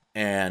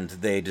 and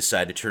they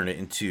decided to turn it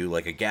into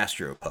a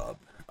gastropub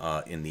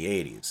in the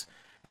 80s.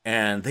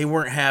 And they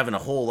weren't having a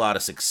whole lot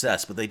of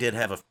success, but they did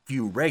have a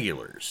few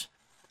regulars.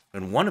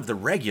 And one of the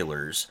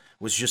regulars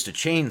was just a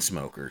chain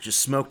smoker, just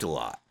smoked a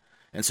lot.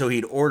 And so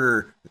he'd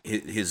order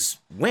his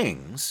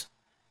wings,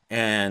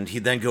 and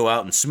he'd then go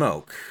out and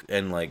smoke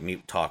and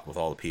like talk with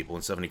all the people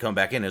and stuff. And he'd come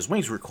back in, his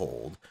wings were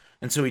cold,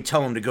 and so he'd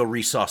tell him to go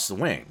resauce the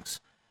wings,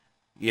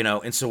 you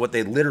know. And so what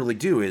they'd literally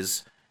do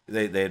is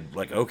they'd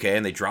like, okay,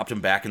 and they dropped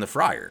him back in the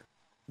fryer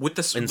with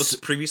the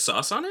previous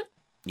sauce on it.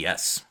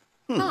 Yes.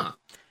 Huh.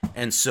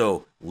 And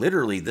so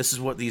literally, this is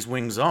what these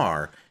wings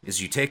are: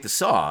 is you take the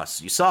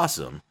sauce, you sauce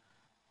them,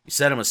 you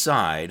set them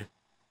aside,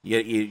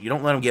 you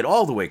don't let them get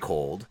all the way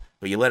cold,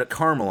 but you let it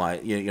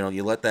caramelize.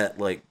 You let that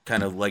like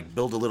kind of like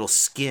build a little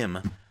skim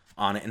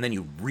on it, and then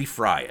you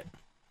refry it.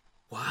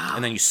 Wow.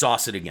 And then you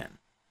sauce it again.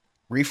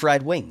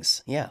 Refried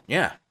wings. Yeah.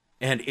 Yeah.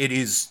 And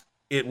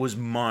it was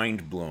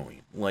mind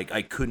blowing. Like,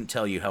 I couldn't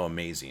tell you how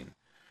amazing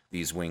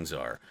these wings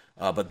are.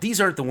 But these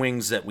aren't the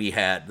wings that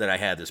I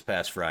had this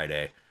past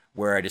Friday,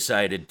 where I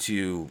decided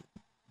to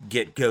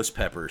get ghost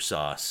pepper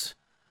sauce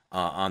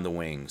on the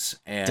wings.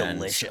 And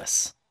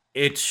delicious.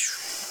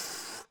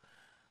 It's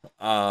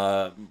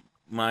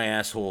my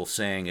asshole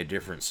sang a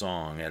different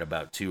song at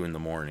about 2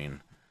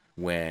 a.m.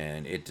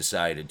 when it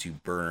decided to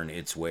burn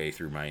its way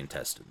through my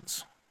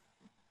intestines.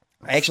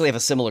 I actually have a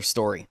similar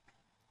story.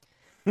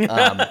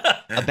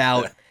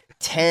 About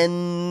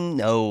 10,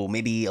 no,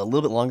 maybe a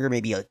little bit longer,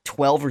 maybe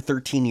 12 or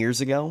 13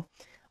 years ago,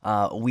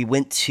 we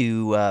went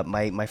to,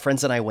 my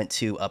friends and I went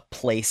to a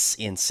place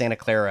in Santa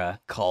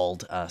Clara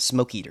called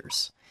Smoke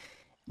Eaters.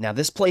 Now,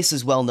 this place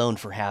is well known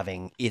for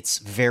having its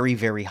very,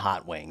 very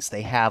hot wings.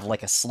 They have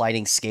like a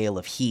sliding scale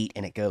of heat,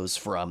 and it goes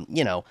from,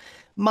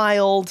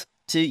 mild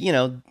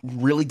to,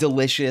 really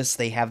delicious.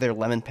 They have their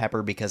lemon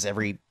pepper because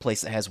every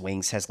place that has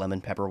wings has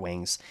lemon pepper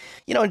wings.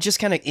 It just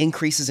kind of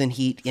increases in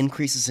heat,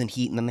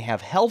 and then they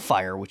have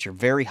Hellfire, which are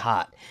very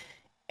hot.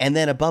 And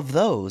then above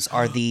those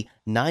are the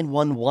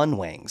 911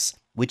 wings,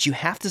 which you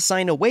have to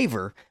sign a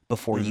waiver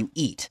before you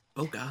eat.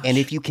 Oh, gosh. And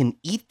if you can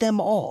eat them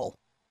all,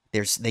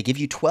 they give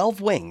you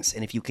 12 wings,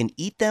 and if you can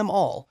eat them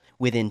all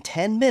within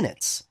 10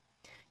 minutes,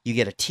 you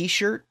get a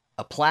t-shirt,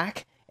 a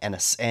plaque,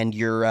 and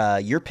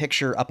your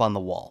picture up on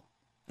the wall.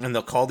 And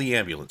they'll call the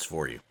ambulance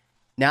for you.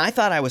 Now, I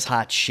thought I was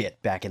hot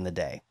shit back in the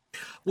day.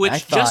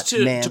 Which, just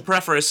to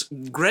preface,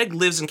 Greg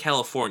lives in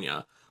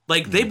California.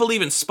 Like, they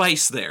believe in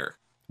spice there.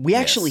 We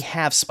actually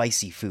have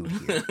spicy food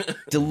here.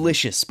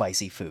 Delicious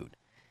spicy food.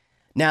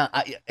 Now,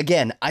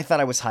 I thought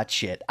I was hot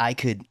shit. I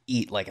could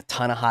eat like a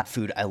ton of hot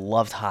food. I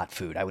loved hot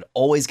food. I would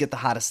always get the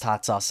hottest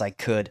hot sauce I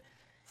could.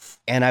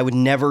 And I would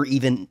never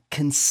even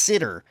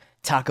consider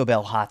Taco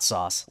Bell hot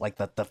sauce, like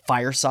the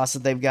fire sauce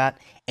that they've got,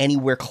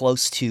 anywhere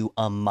close to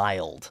a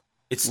mild.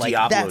 It's like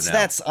Diablo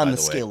that's now, on the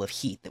scale of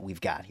heat that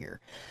we've got here.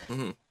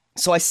 Mm-hmm.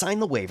 So I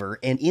signed the waiver,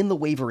 and in the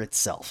waiver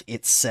itself,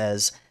 it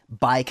says,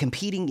 by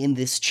competing in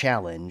this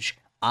challenge,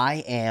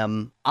 I,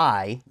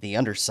 the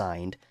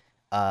undersigned,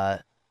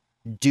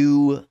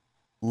 do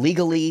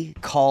legally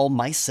call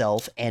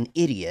myself an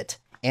idiot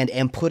and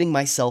am putting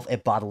myself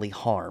at bodily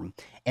harm,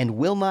 and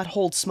will not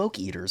hold Smoke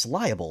Eaters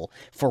liable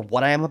for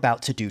what I am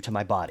about to do to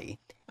my body.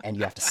 And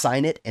you have to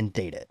sign it and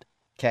date it.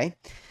 Okay?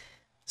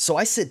 So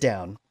I sit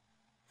down.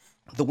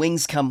 The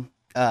wings come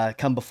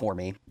before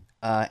me,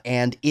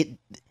 and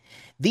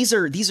these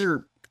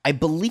are I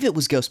believe it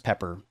was ghost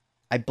pepper.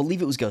 I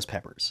believe it was ghost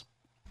peppers.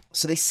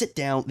 So they sit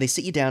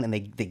you down, and they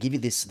give you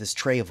this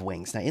tray of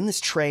wings. Now, in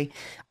this tray,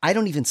 I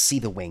don't even see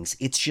the wings.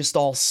 It's just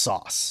all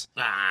sauce.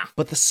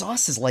 But the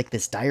sauce is like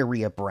this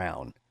diarrhea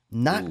brown,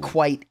 not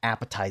quite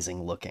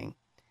appetizing looking.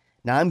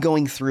 Now, I'm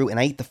going through, and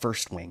I eat the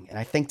first wing, and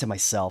I think to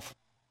myself,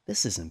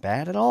 this isn't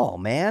bad at all,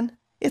 man.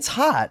 It's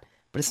hot,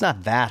 but it's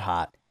not that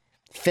hot.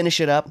 Finish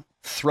it up,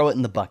 throw it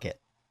in the bucket.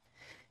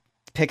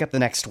 Pick up the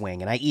next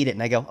wing, and I eat it,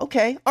 and I go,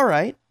 okay, all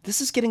right, this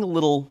is getting a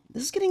little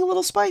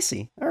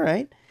spicy. All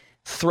right.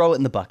 Throw it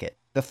in the bucket.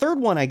 The third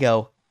one, I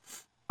go,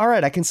 all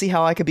right, I can see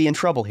how I could be in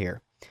trouble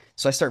here.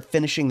 So I start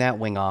finishing that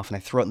wing off, and I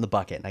throw it in the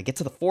bucket. And I get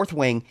to the fourth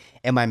wing,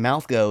 and my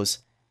mouth goes,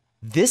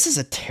 this is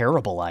a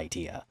terrible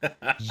idea.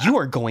 You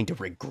are going to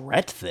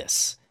regret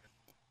this.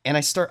 And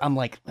I'm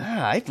like,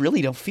 I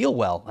really don't feel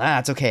well.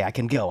 It's okay, I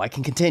can go, I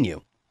can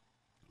continue.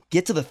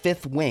 Get to the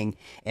fifth wing,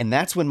 and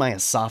that's when my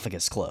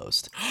esophagus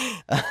closed.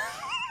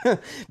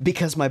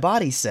 Because my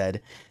body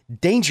said,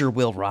 danger,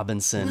 Will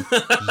Robinson,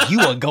 you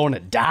are going to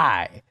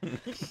die.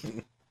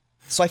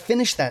 So I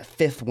finished that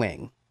fifth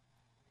wing.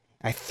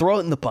 I throw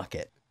it in the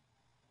bucket.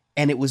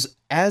 And it was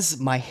as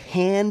my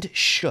hand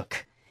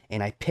shook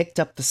and I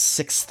picked up the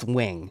sixth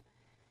wing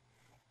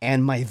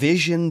and my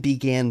vision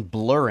began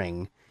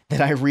blurring that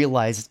I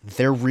realized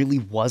there really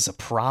was a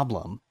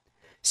problem.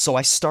 So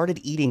I started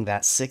eating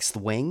that sixth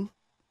wing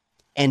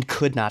and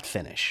could not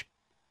finish.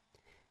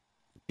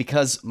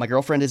 Because my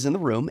girlfriend is in the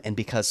room and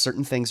because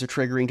certain things are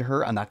triggering to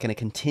her, I'm not going to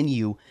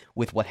continue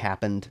with what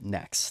happened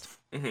next.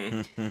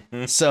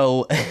 Mm-hmm.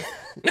 So,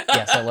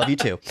 yes, I love you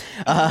too.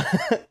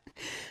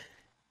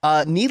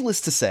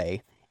 Needless to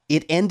say,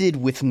 it ended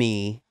with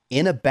me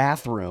in a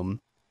bathroom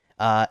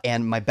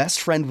And my best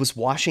friend was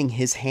washing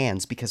his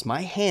hands because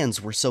my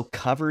hands were so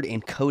covered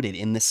and coated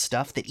in this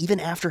stuff that even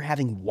after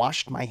having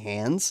washed my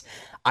hands,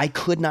 I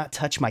could not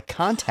touch my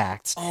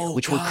contacts,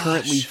 which were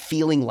currently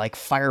feeling like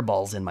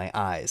fireballs in my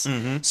eyes.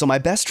 So my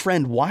best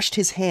friend washed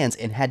his hands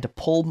and had to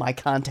pull my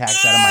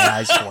contacts out of my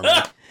eyes for me.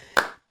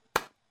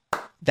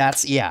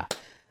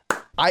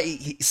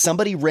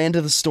 Somebody ran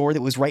to the store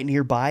that was right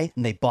nearby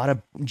and they bought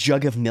a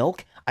jug of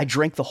milk. I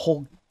drank the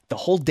whole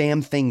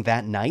damn thing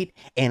that night,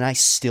 and I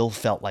still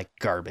felt like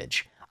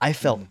garbage. I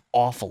felt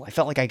awful. I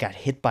felt like I got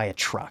hit by a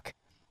truck.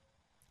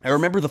 I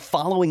remember the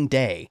following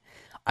day,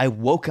 I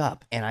woke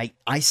up and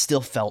I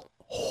still felt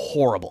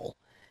horrible.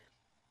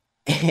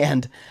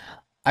 And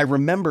I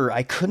remember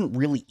I couldn't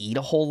really eat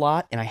a whole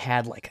lot, and I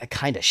had like a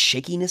kind of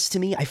shakiness to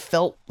me. I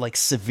felt like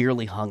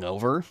severely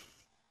hungover.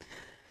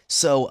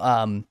 So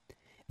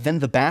then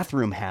the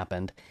bathroom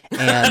happened,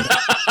 and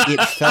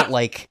it felt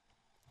like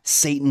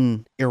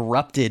Satan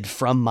erupted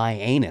from my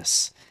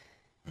anus,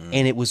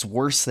 and it was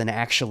worse than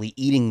actually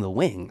eating the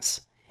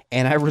wings.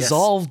 And I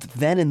resolved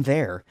then and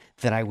there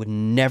that I would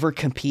never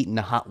compete in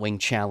a hot wing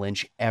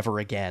challenge ever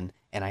again,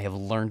 and I have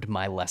learned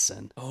my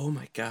lesson. Oh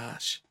my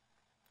gosh.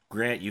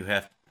 Grant, you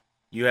have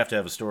to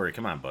have a story.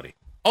 Come on, buddy.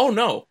 Oh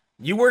no.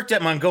 You worked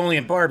at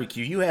Mongolian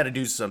barbecue. You had to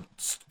do some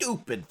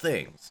stupid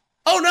things.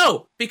 Oh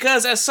no,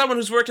 because as someone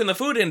who's worked in the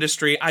food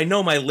industry, I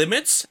know my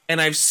limits,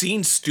 and I've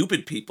seen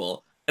stupid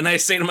people. And I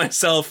say to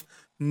myself,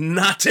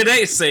 not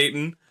today,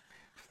 Satan.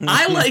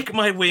 I like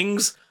my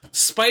wings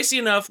spicy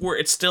enough where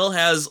it still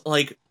has,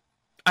 like,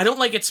 I don't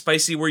like it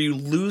spicy where you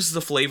lose the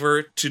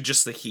flavor to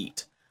just the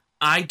heat.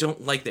 I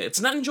don't like that.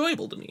 It's not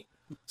enjoyable to me.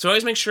 So I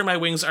always make sure my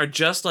wings are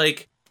just,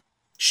 like,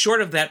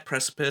 short of that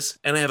precipice,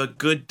 and I have a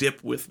good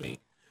dip with me.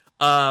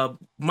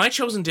 My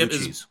chosen dip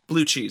is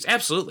blue cheese.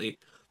 Absolutely.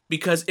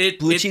 Because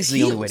blue cheese is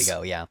the only way to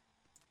go, yeah.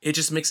 It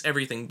just makes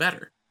everything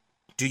better.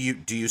 Do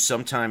you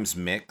sometimes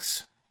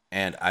mix?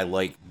 And I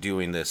like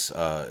doing this.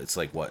 It's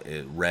like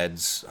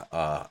Red's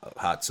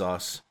hot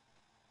sauce,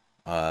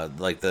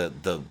 like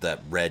that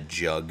red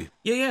jug.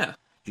 Yeah.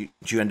 Do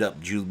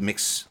you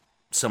mix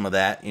some of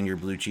that in your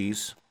blue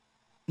cheese?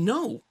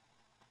 No.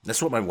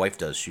 That's what my wife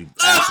does. She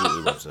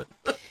absolutely loves it.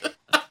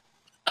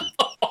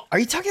 Are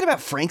you talking about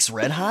Frank's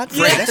Red Hot?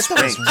 Frank's, that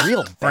stuff is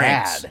real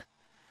Frank's. bad.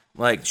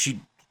 Like she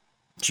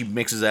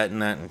mixes that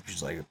and that, and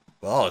she's like,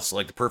 "Oh, it's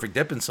like the perfect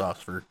dipping sauce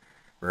for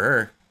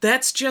her."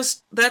 That's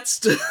just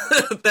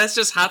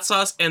hot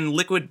sauce and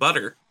liquid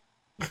butter.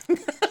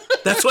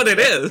 That's what it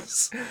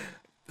is.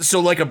 So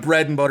like a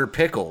bread and butter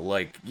pickle,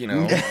 like, you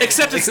know.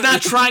 Except it's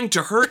not trying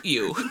to hurt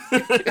you.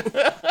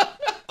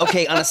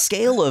 Okay, on a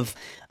scale of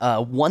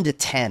 1 to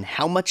 10,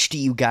 how much do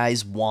you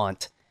guys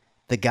want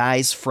the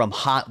guys from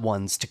Hot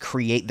Ones to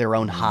create their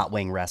own hot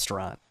wing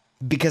restaurant?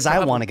 Because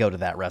I want to go to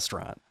that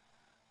restaurant.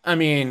 I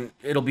mean,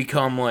 it'll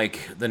become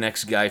like the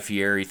next Guy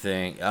Fieri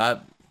thing.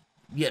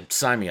 Yeah,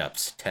 sign me up.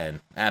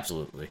 10.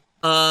 Absolutely.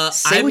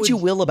 Say what you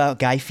will about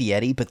Guy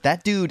Fieri, but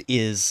that dude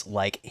is,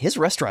 like, his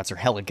restaurants are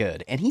hella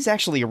good, and he's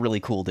actually a really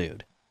cool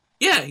dude.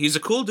 Yeah, he's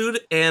a cool dude,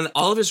 and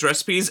all of his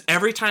recipes,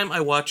 every time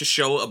I watch a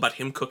show about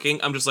him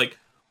cooking, I'm just like,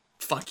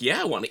 fuck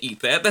yeah, I want to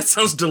eat that. That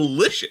sounds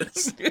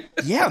delicious.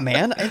 Yeah,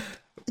 man.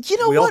 You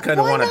know what?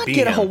 Why not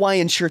get a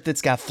Hawaiian shirt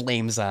that's got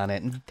flames on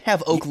it and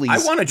have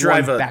Oakley's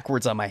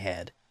backwards on my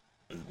head?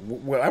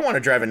 I want to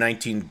drive a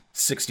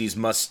 1960s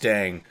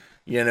Mustang,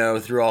 you know,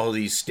 through all of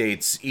these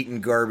states,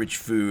 eating garbage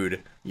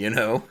food, you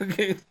know?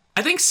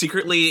 I think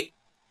secretly,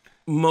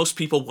 most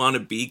people want to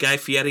be Guy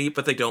Fieri,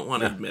 but they don't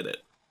want to admit it.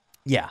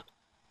 Yeah.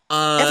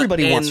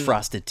 Everybody wants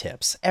frosted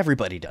tips.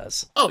 Everybody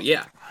does. Oh,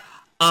 yeah.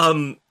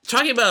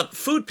 Talking about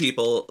food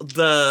people,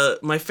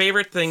 my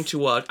favorite thing to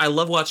watch, I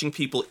love watching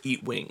people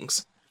eat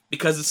wings.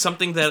 Because it's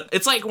something that,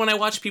 it's like when I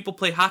watch people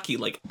play hockey,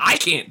 like, I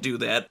can't do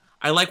that.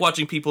 I like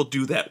watching people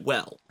do that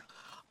well.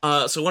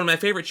 So one of my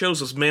favorite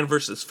shows was Man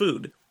vs.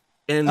 Food.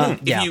 And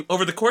if you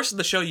over the course of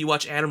the show, you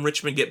watch Adam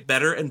Richman get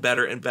better and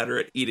better and better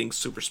at eating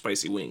super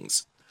spicy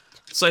wings.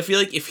 So I feel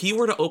like if he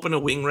were to open a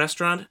wing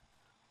restaurant,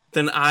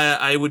 then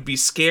I would be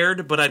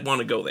scared, but I'd want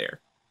to go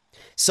there.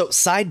 So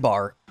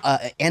sidebar,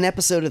 an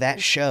episode of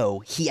that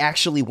show, he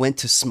actually went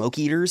to Smoke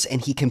Eaters and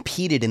he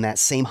competed in that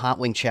same hot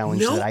wing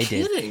challenge that I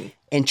did.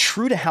 And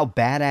true to how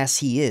badass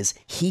he is,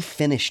 he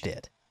finished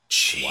it.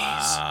 Jeez.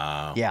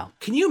 Wow. Yeah.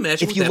 Can you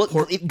imagine if you look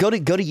go to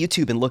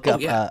YouTube and look up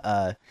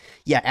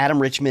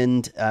Adam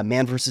Richmond,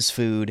 Man vs.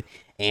 Food,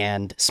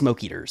 and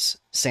Smoke Eaters,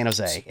 San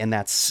Jose, and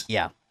that's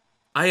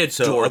I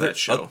adore that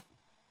show.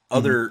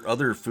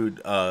 Other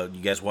food,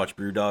 you guys watch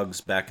Brew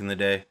Dogs back in the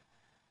day?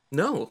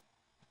 No.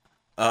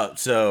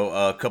 So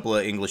a couple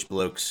of English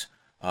blokes,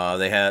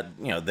 they had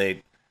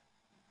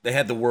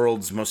the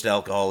world's most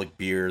alcoholic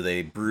beer.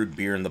 They brewed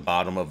beer in the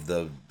bottom of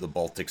the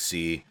Baltic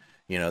Sea.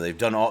 You know, they've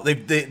done all they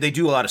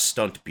do a lot of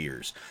stunt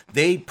beers.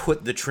 They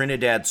put the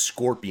Trinidad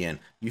Scorpion.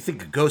 You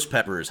think a ghost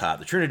pepper is hot?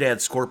 The Trinidad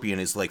Scorpion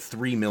is like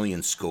 3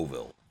 million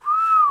Scoville.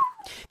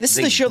 This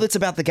is the show that's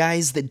about the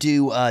guys that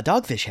do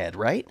Dogfish Head,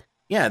 right?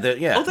 Yeah,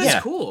 Oh,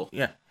 that's cool.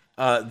 Yeah,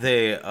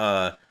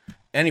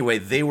 Anyway,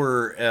 they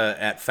were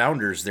at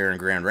Founders there in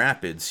Grand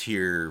Rapids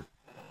here,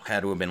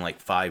 had to have been like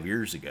 5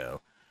 years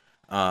ago,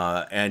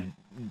 and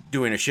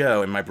doing a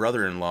show, and my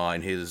brother-in-law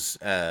and his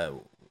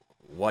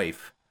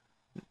wife,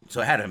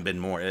 so it hadn't been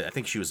more, I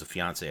think she was a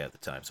fiance at the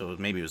time, so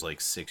maybe it was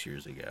like 6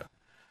 years ago,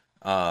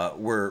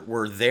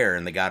 were there,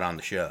 and they got on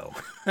the show.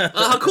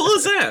 How cool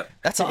is that?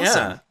 That's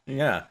awesome.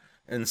 Yeah.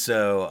 And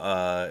so,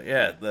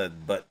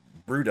 but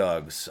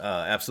Brewdogs,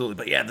 absolutely.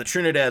 But yeah, the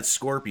Trinidad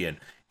Scorpion,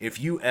 if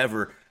you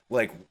ever,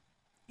 like,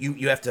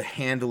 you have to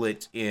handle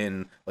it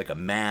in, like, a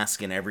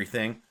mask and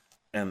everything,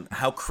 and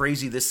how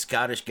crazy this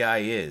Scottish guy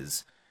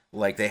is.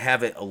 Like, they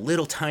have it a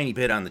little tiny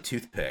bit on the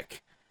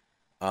toothpick,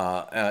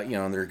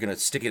 and they're going to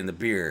stick it in the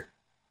beer,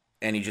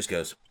 and he just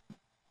goes,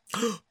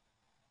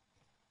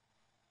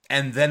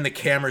 and then the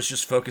cameras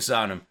just focus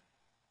on him.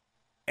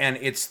 And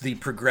it's the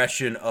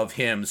progression of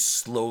him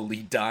slowly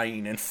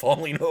dying and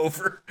falling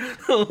over,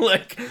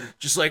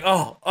 just like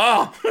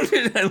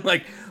and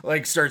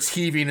like starts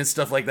heaving and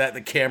stuff like that. The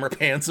camera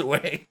pans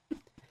away.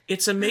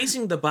 It's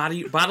amazing the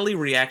bodily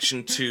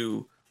reaction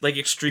to like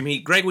extreme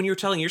heat. Greg, when you were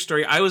telling your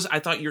story, I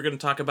thought you were going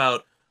to talk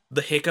about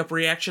the hiccup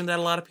reaction that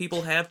a lot of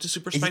people have to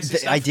super spicy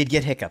stuff. I did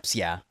get hiccups,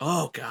 yeah.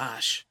 Oh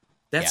gosh,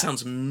 that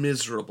sounds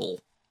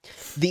miserable.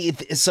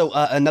 So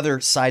another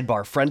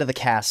sidebar, friend of the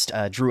cast,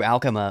 Drew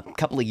Alcama, a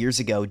couple of years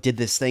ago did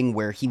this thing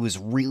where he was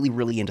really,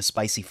 really into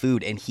spicy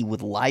food, and he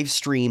would live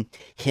stream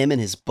him and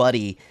his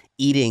buddy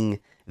eating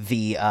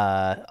the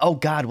oh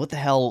god, what the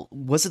hell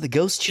was it? The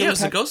ghost chili? Yeah,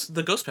 it was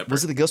the ghost pepper.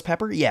 Was it the ghost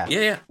pepper? Yeah.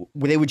 Yeah.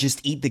 Where they would just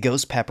eat the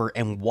ghost pepper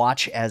and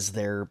watch as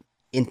their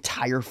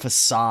entire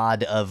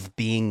facade of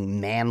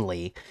being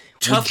manly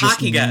tough would just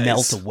hockey guys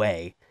melt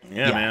away.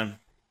 Yeah, man.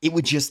 It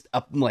would just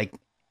like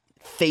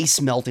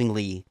face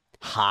meltingly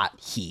hot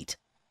heat.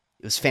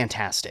 It was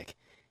fantastic.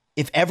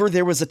 If ever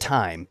there was a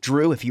time,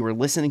 Drew, if you were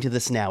listening to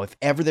this now, if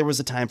ever there was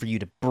a time for you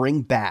to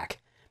bring back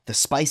the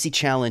spicy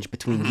challenge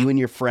between you and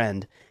your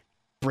friend,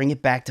 bring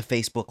it back to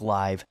Facebook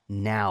Live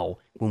now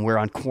when we're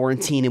on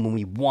quarantine and when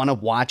we want to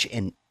watch,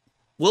 and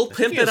we'll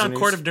pimp it on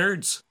Court of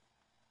Nerds.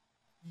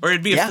 Or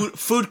it'd be a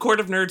food Court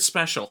of Nerds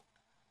special.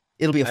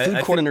 It'll be a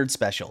food Court of Nerds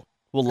special.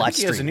 We'll live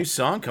stream. He has a new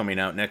song coming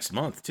out next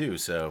month too,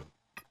 so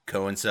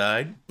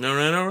coincide. All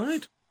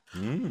right.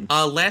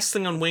 Last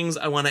thing on wings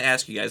I want to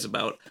ask you guys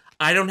about.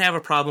 I don't have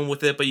a problem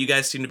with it, but you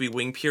guys seem to be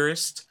wing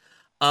purists.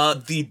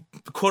 The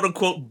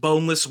quote-unquote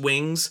boneless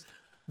wings,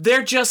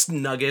 they're just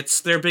nuggets.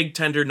 They're big,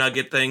 tender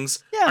nugget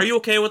things. Yeah. Are you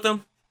okay with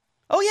them?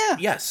 Oh, yeah.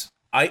 Yes.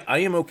 I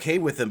am okay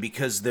with them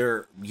because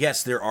there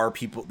are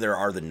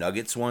the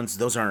nuggets ones.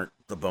 Those aren't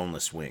the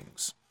boneless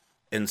wings.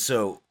 And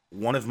so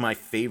one of my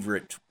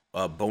favorite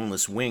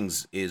boneless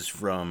wings is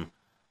from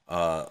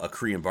a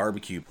Korean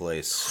barbecue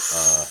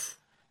place.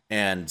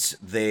 And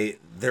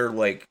they're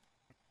like,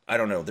 I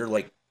don't know, they're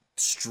like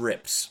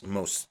strips,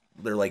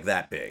 they're like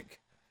that big.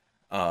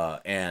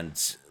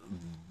 And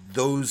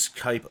those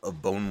type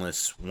of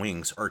boneless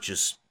wings are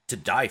just to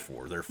die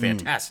for. They're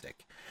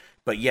fantastic.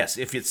 But yes,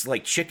 if it's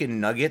like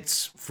chicken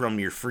nuggets from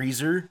your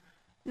freezer,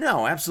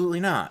 no, absolutely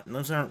not.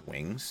 Those aren't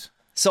wings.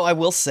 So I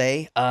will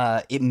say,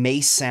 it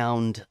may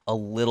sound a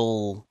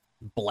little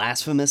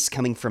blasphemous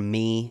coming from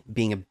me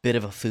being a bit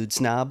of a food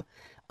snob.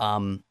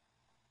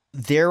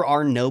 There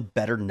are no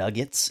better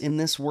nuggets in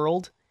this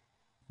world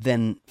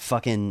than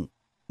fucking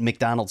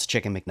McDonald's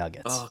chicken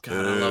McNuggets. Oh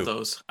god, I love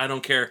those. I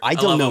don't care. I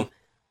don't know.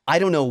 I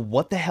don't know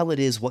what the hell it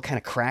is, what kind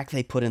of crack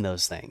they put in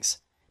those things,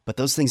 but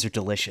those things are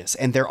delicious.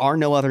 And there are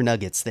no other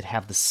nuggets that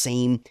have the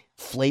same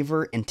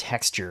flavor and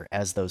texture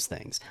as those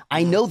things.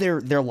 I know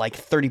they're like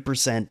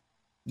 30%,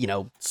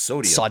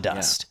 sodium,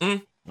 sawdust.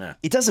 Yeah.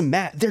 It doesn't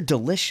matter. They're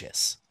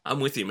delicious.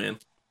 I'm with you, man.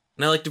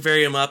 And I like to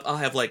vary them up. I'll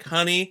have like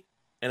honey,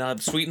 and I'll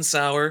have sweet and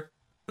sour.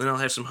 Then I'll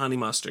have some honey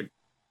mustard.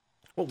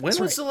 Well, when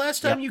was the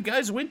last time you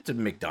guys went to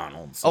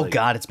McDonald's? Oh,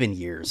 God, it's been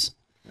years.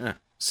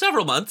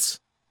 Several months.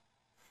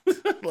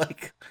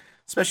 Like,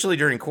 especially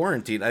during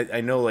quarantine.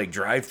 I know, like,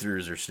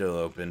 drive-thrus are still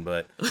open,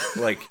 but,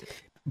 like...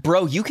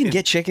 Bro, you can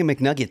get chicken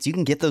McNuggets. You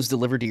can get those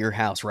delivered to your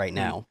house right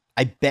now.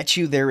 I bet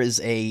you there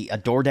is a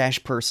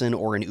DoorDash person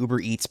or an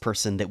Uber Eats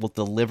person that will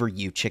deliver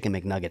you chicken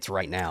McNuggets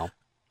right now.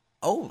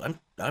 Oh,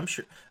 I'm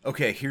sure.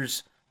 Okay,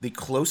 here's the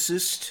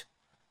closest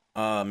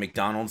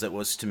McDonald's that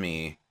was to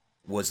me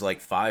was like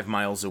 5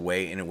 miles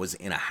away, and it was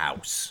in a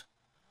house.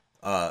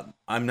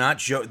 I'm not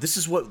joking. This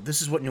is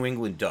what New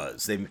England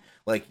does. They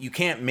like, you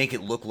can't make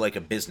it look like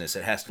a business.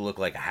 It has to look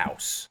like a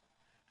house.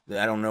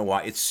 I don't know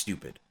why. It's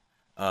stupid.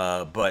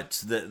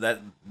 But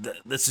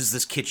this is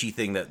this kitschy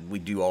thing that we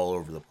do all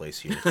over the place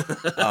here.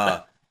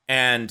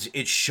 And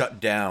it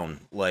shut down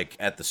like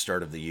at the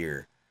start of the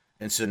year.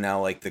 And so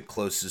now like the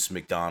closest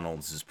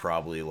McDonald's is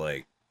probably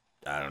like,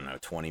 I don't know,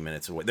 20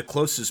 minutes away. The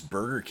closest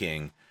Burger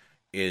King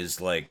is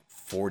like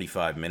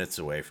 45 minutes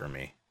away from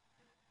me.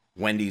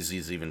 Wendy's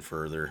is even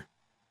further.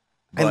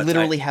 But I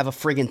literally have a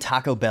friggin'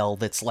 Taco Bell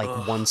that's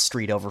like one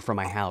street over from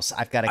my house.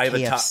 I've got a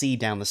KFC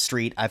down the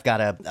street. I've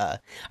got I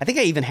think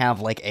I even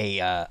have like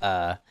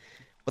a,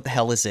 what the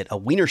hell is it? A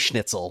Wiener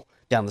Schnitzel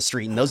down the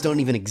street. And those don't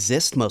even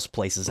exist most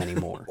places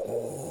anymore.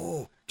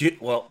 Oh,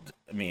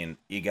 I mean,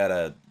 do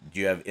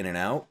you have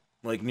In-N-Out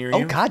like near you?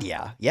 Oh God,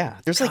 yeah.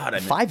 There's God,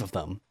 like 5 of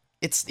them.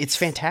 It's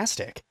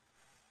fantastic.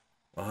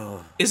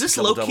 Oh, Is this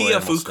double low-key a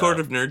animal food court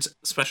style. of nerds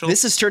special?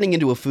 This is turning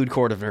into a food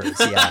court of nerds,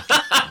 yeah.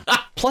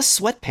 Plus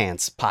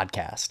Sweatpants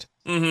podcast.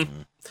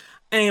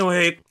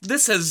 Anyway,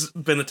 this has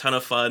been a ton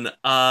of fun.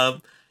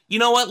 You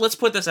know what? Let's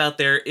put this out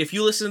there. If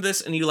you listen to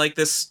this and you like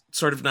this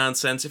sort of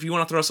nonsense, if you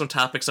want to throw some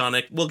topics on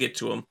it, we'll get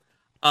to them.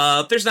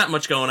 There's not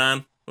much going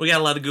on. We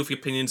got a lot of goofy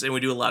opinions, and we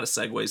do a lot of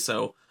segues,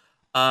 so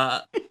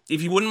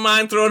if you wouldn't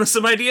mind throwing us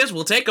some ideas,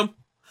 we'll take them.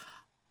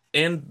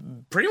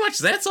 And pretty much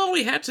that's all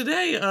we had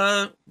today.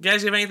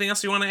 Guys, you have anything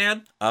else you want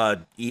to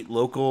add? Eat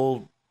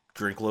local,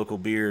 drink local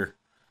beer,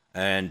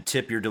 and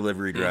tip your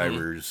delivery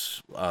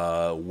drivers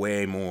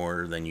way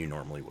more than you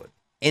normally would.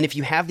 And if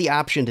you have the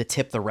option to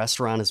tip the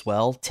restaurant as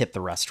well, tip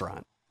the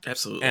restaurant.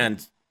 Absolutely.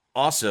 And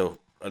also,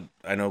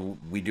 I know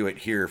we do it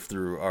here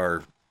through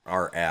our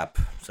app,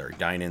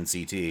 Dine In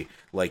CT.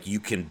 Like, you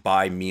can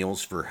buy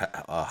meals for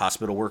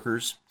hospital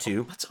workers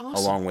too. That's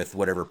awesome. Along with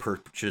whatever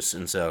purchase.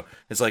 And so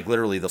it's like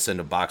literally they'll send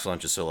a box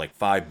lunches. So like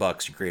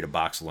 $5, you create a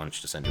box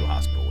lunch to send to a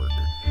hospital worker.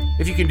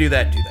 If you can do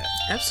that, do that.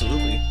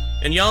 Absolutely.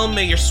 And y'all,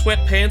 may your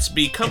sweatpants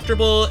be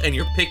comfortable and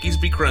your pickies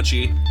be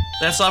crunchy.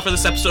 That's all for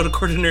this episode of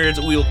Court of Nerds.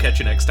 We will catch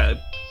you next time.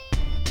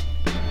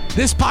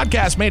 This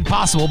podcast made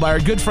possible by our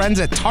good friends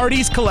at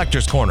Tardy's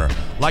Collector's Corner.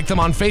 Like them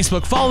on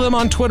Facebook, follow them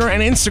on Twitter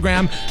and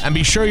Instagram, and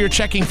be sure you're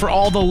checking for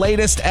all the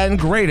latest and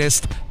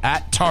greatest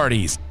at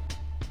Tardy's.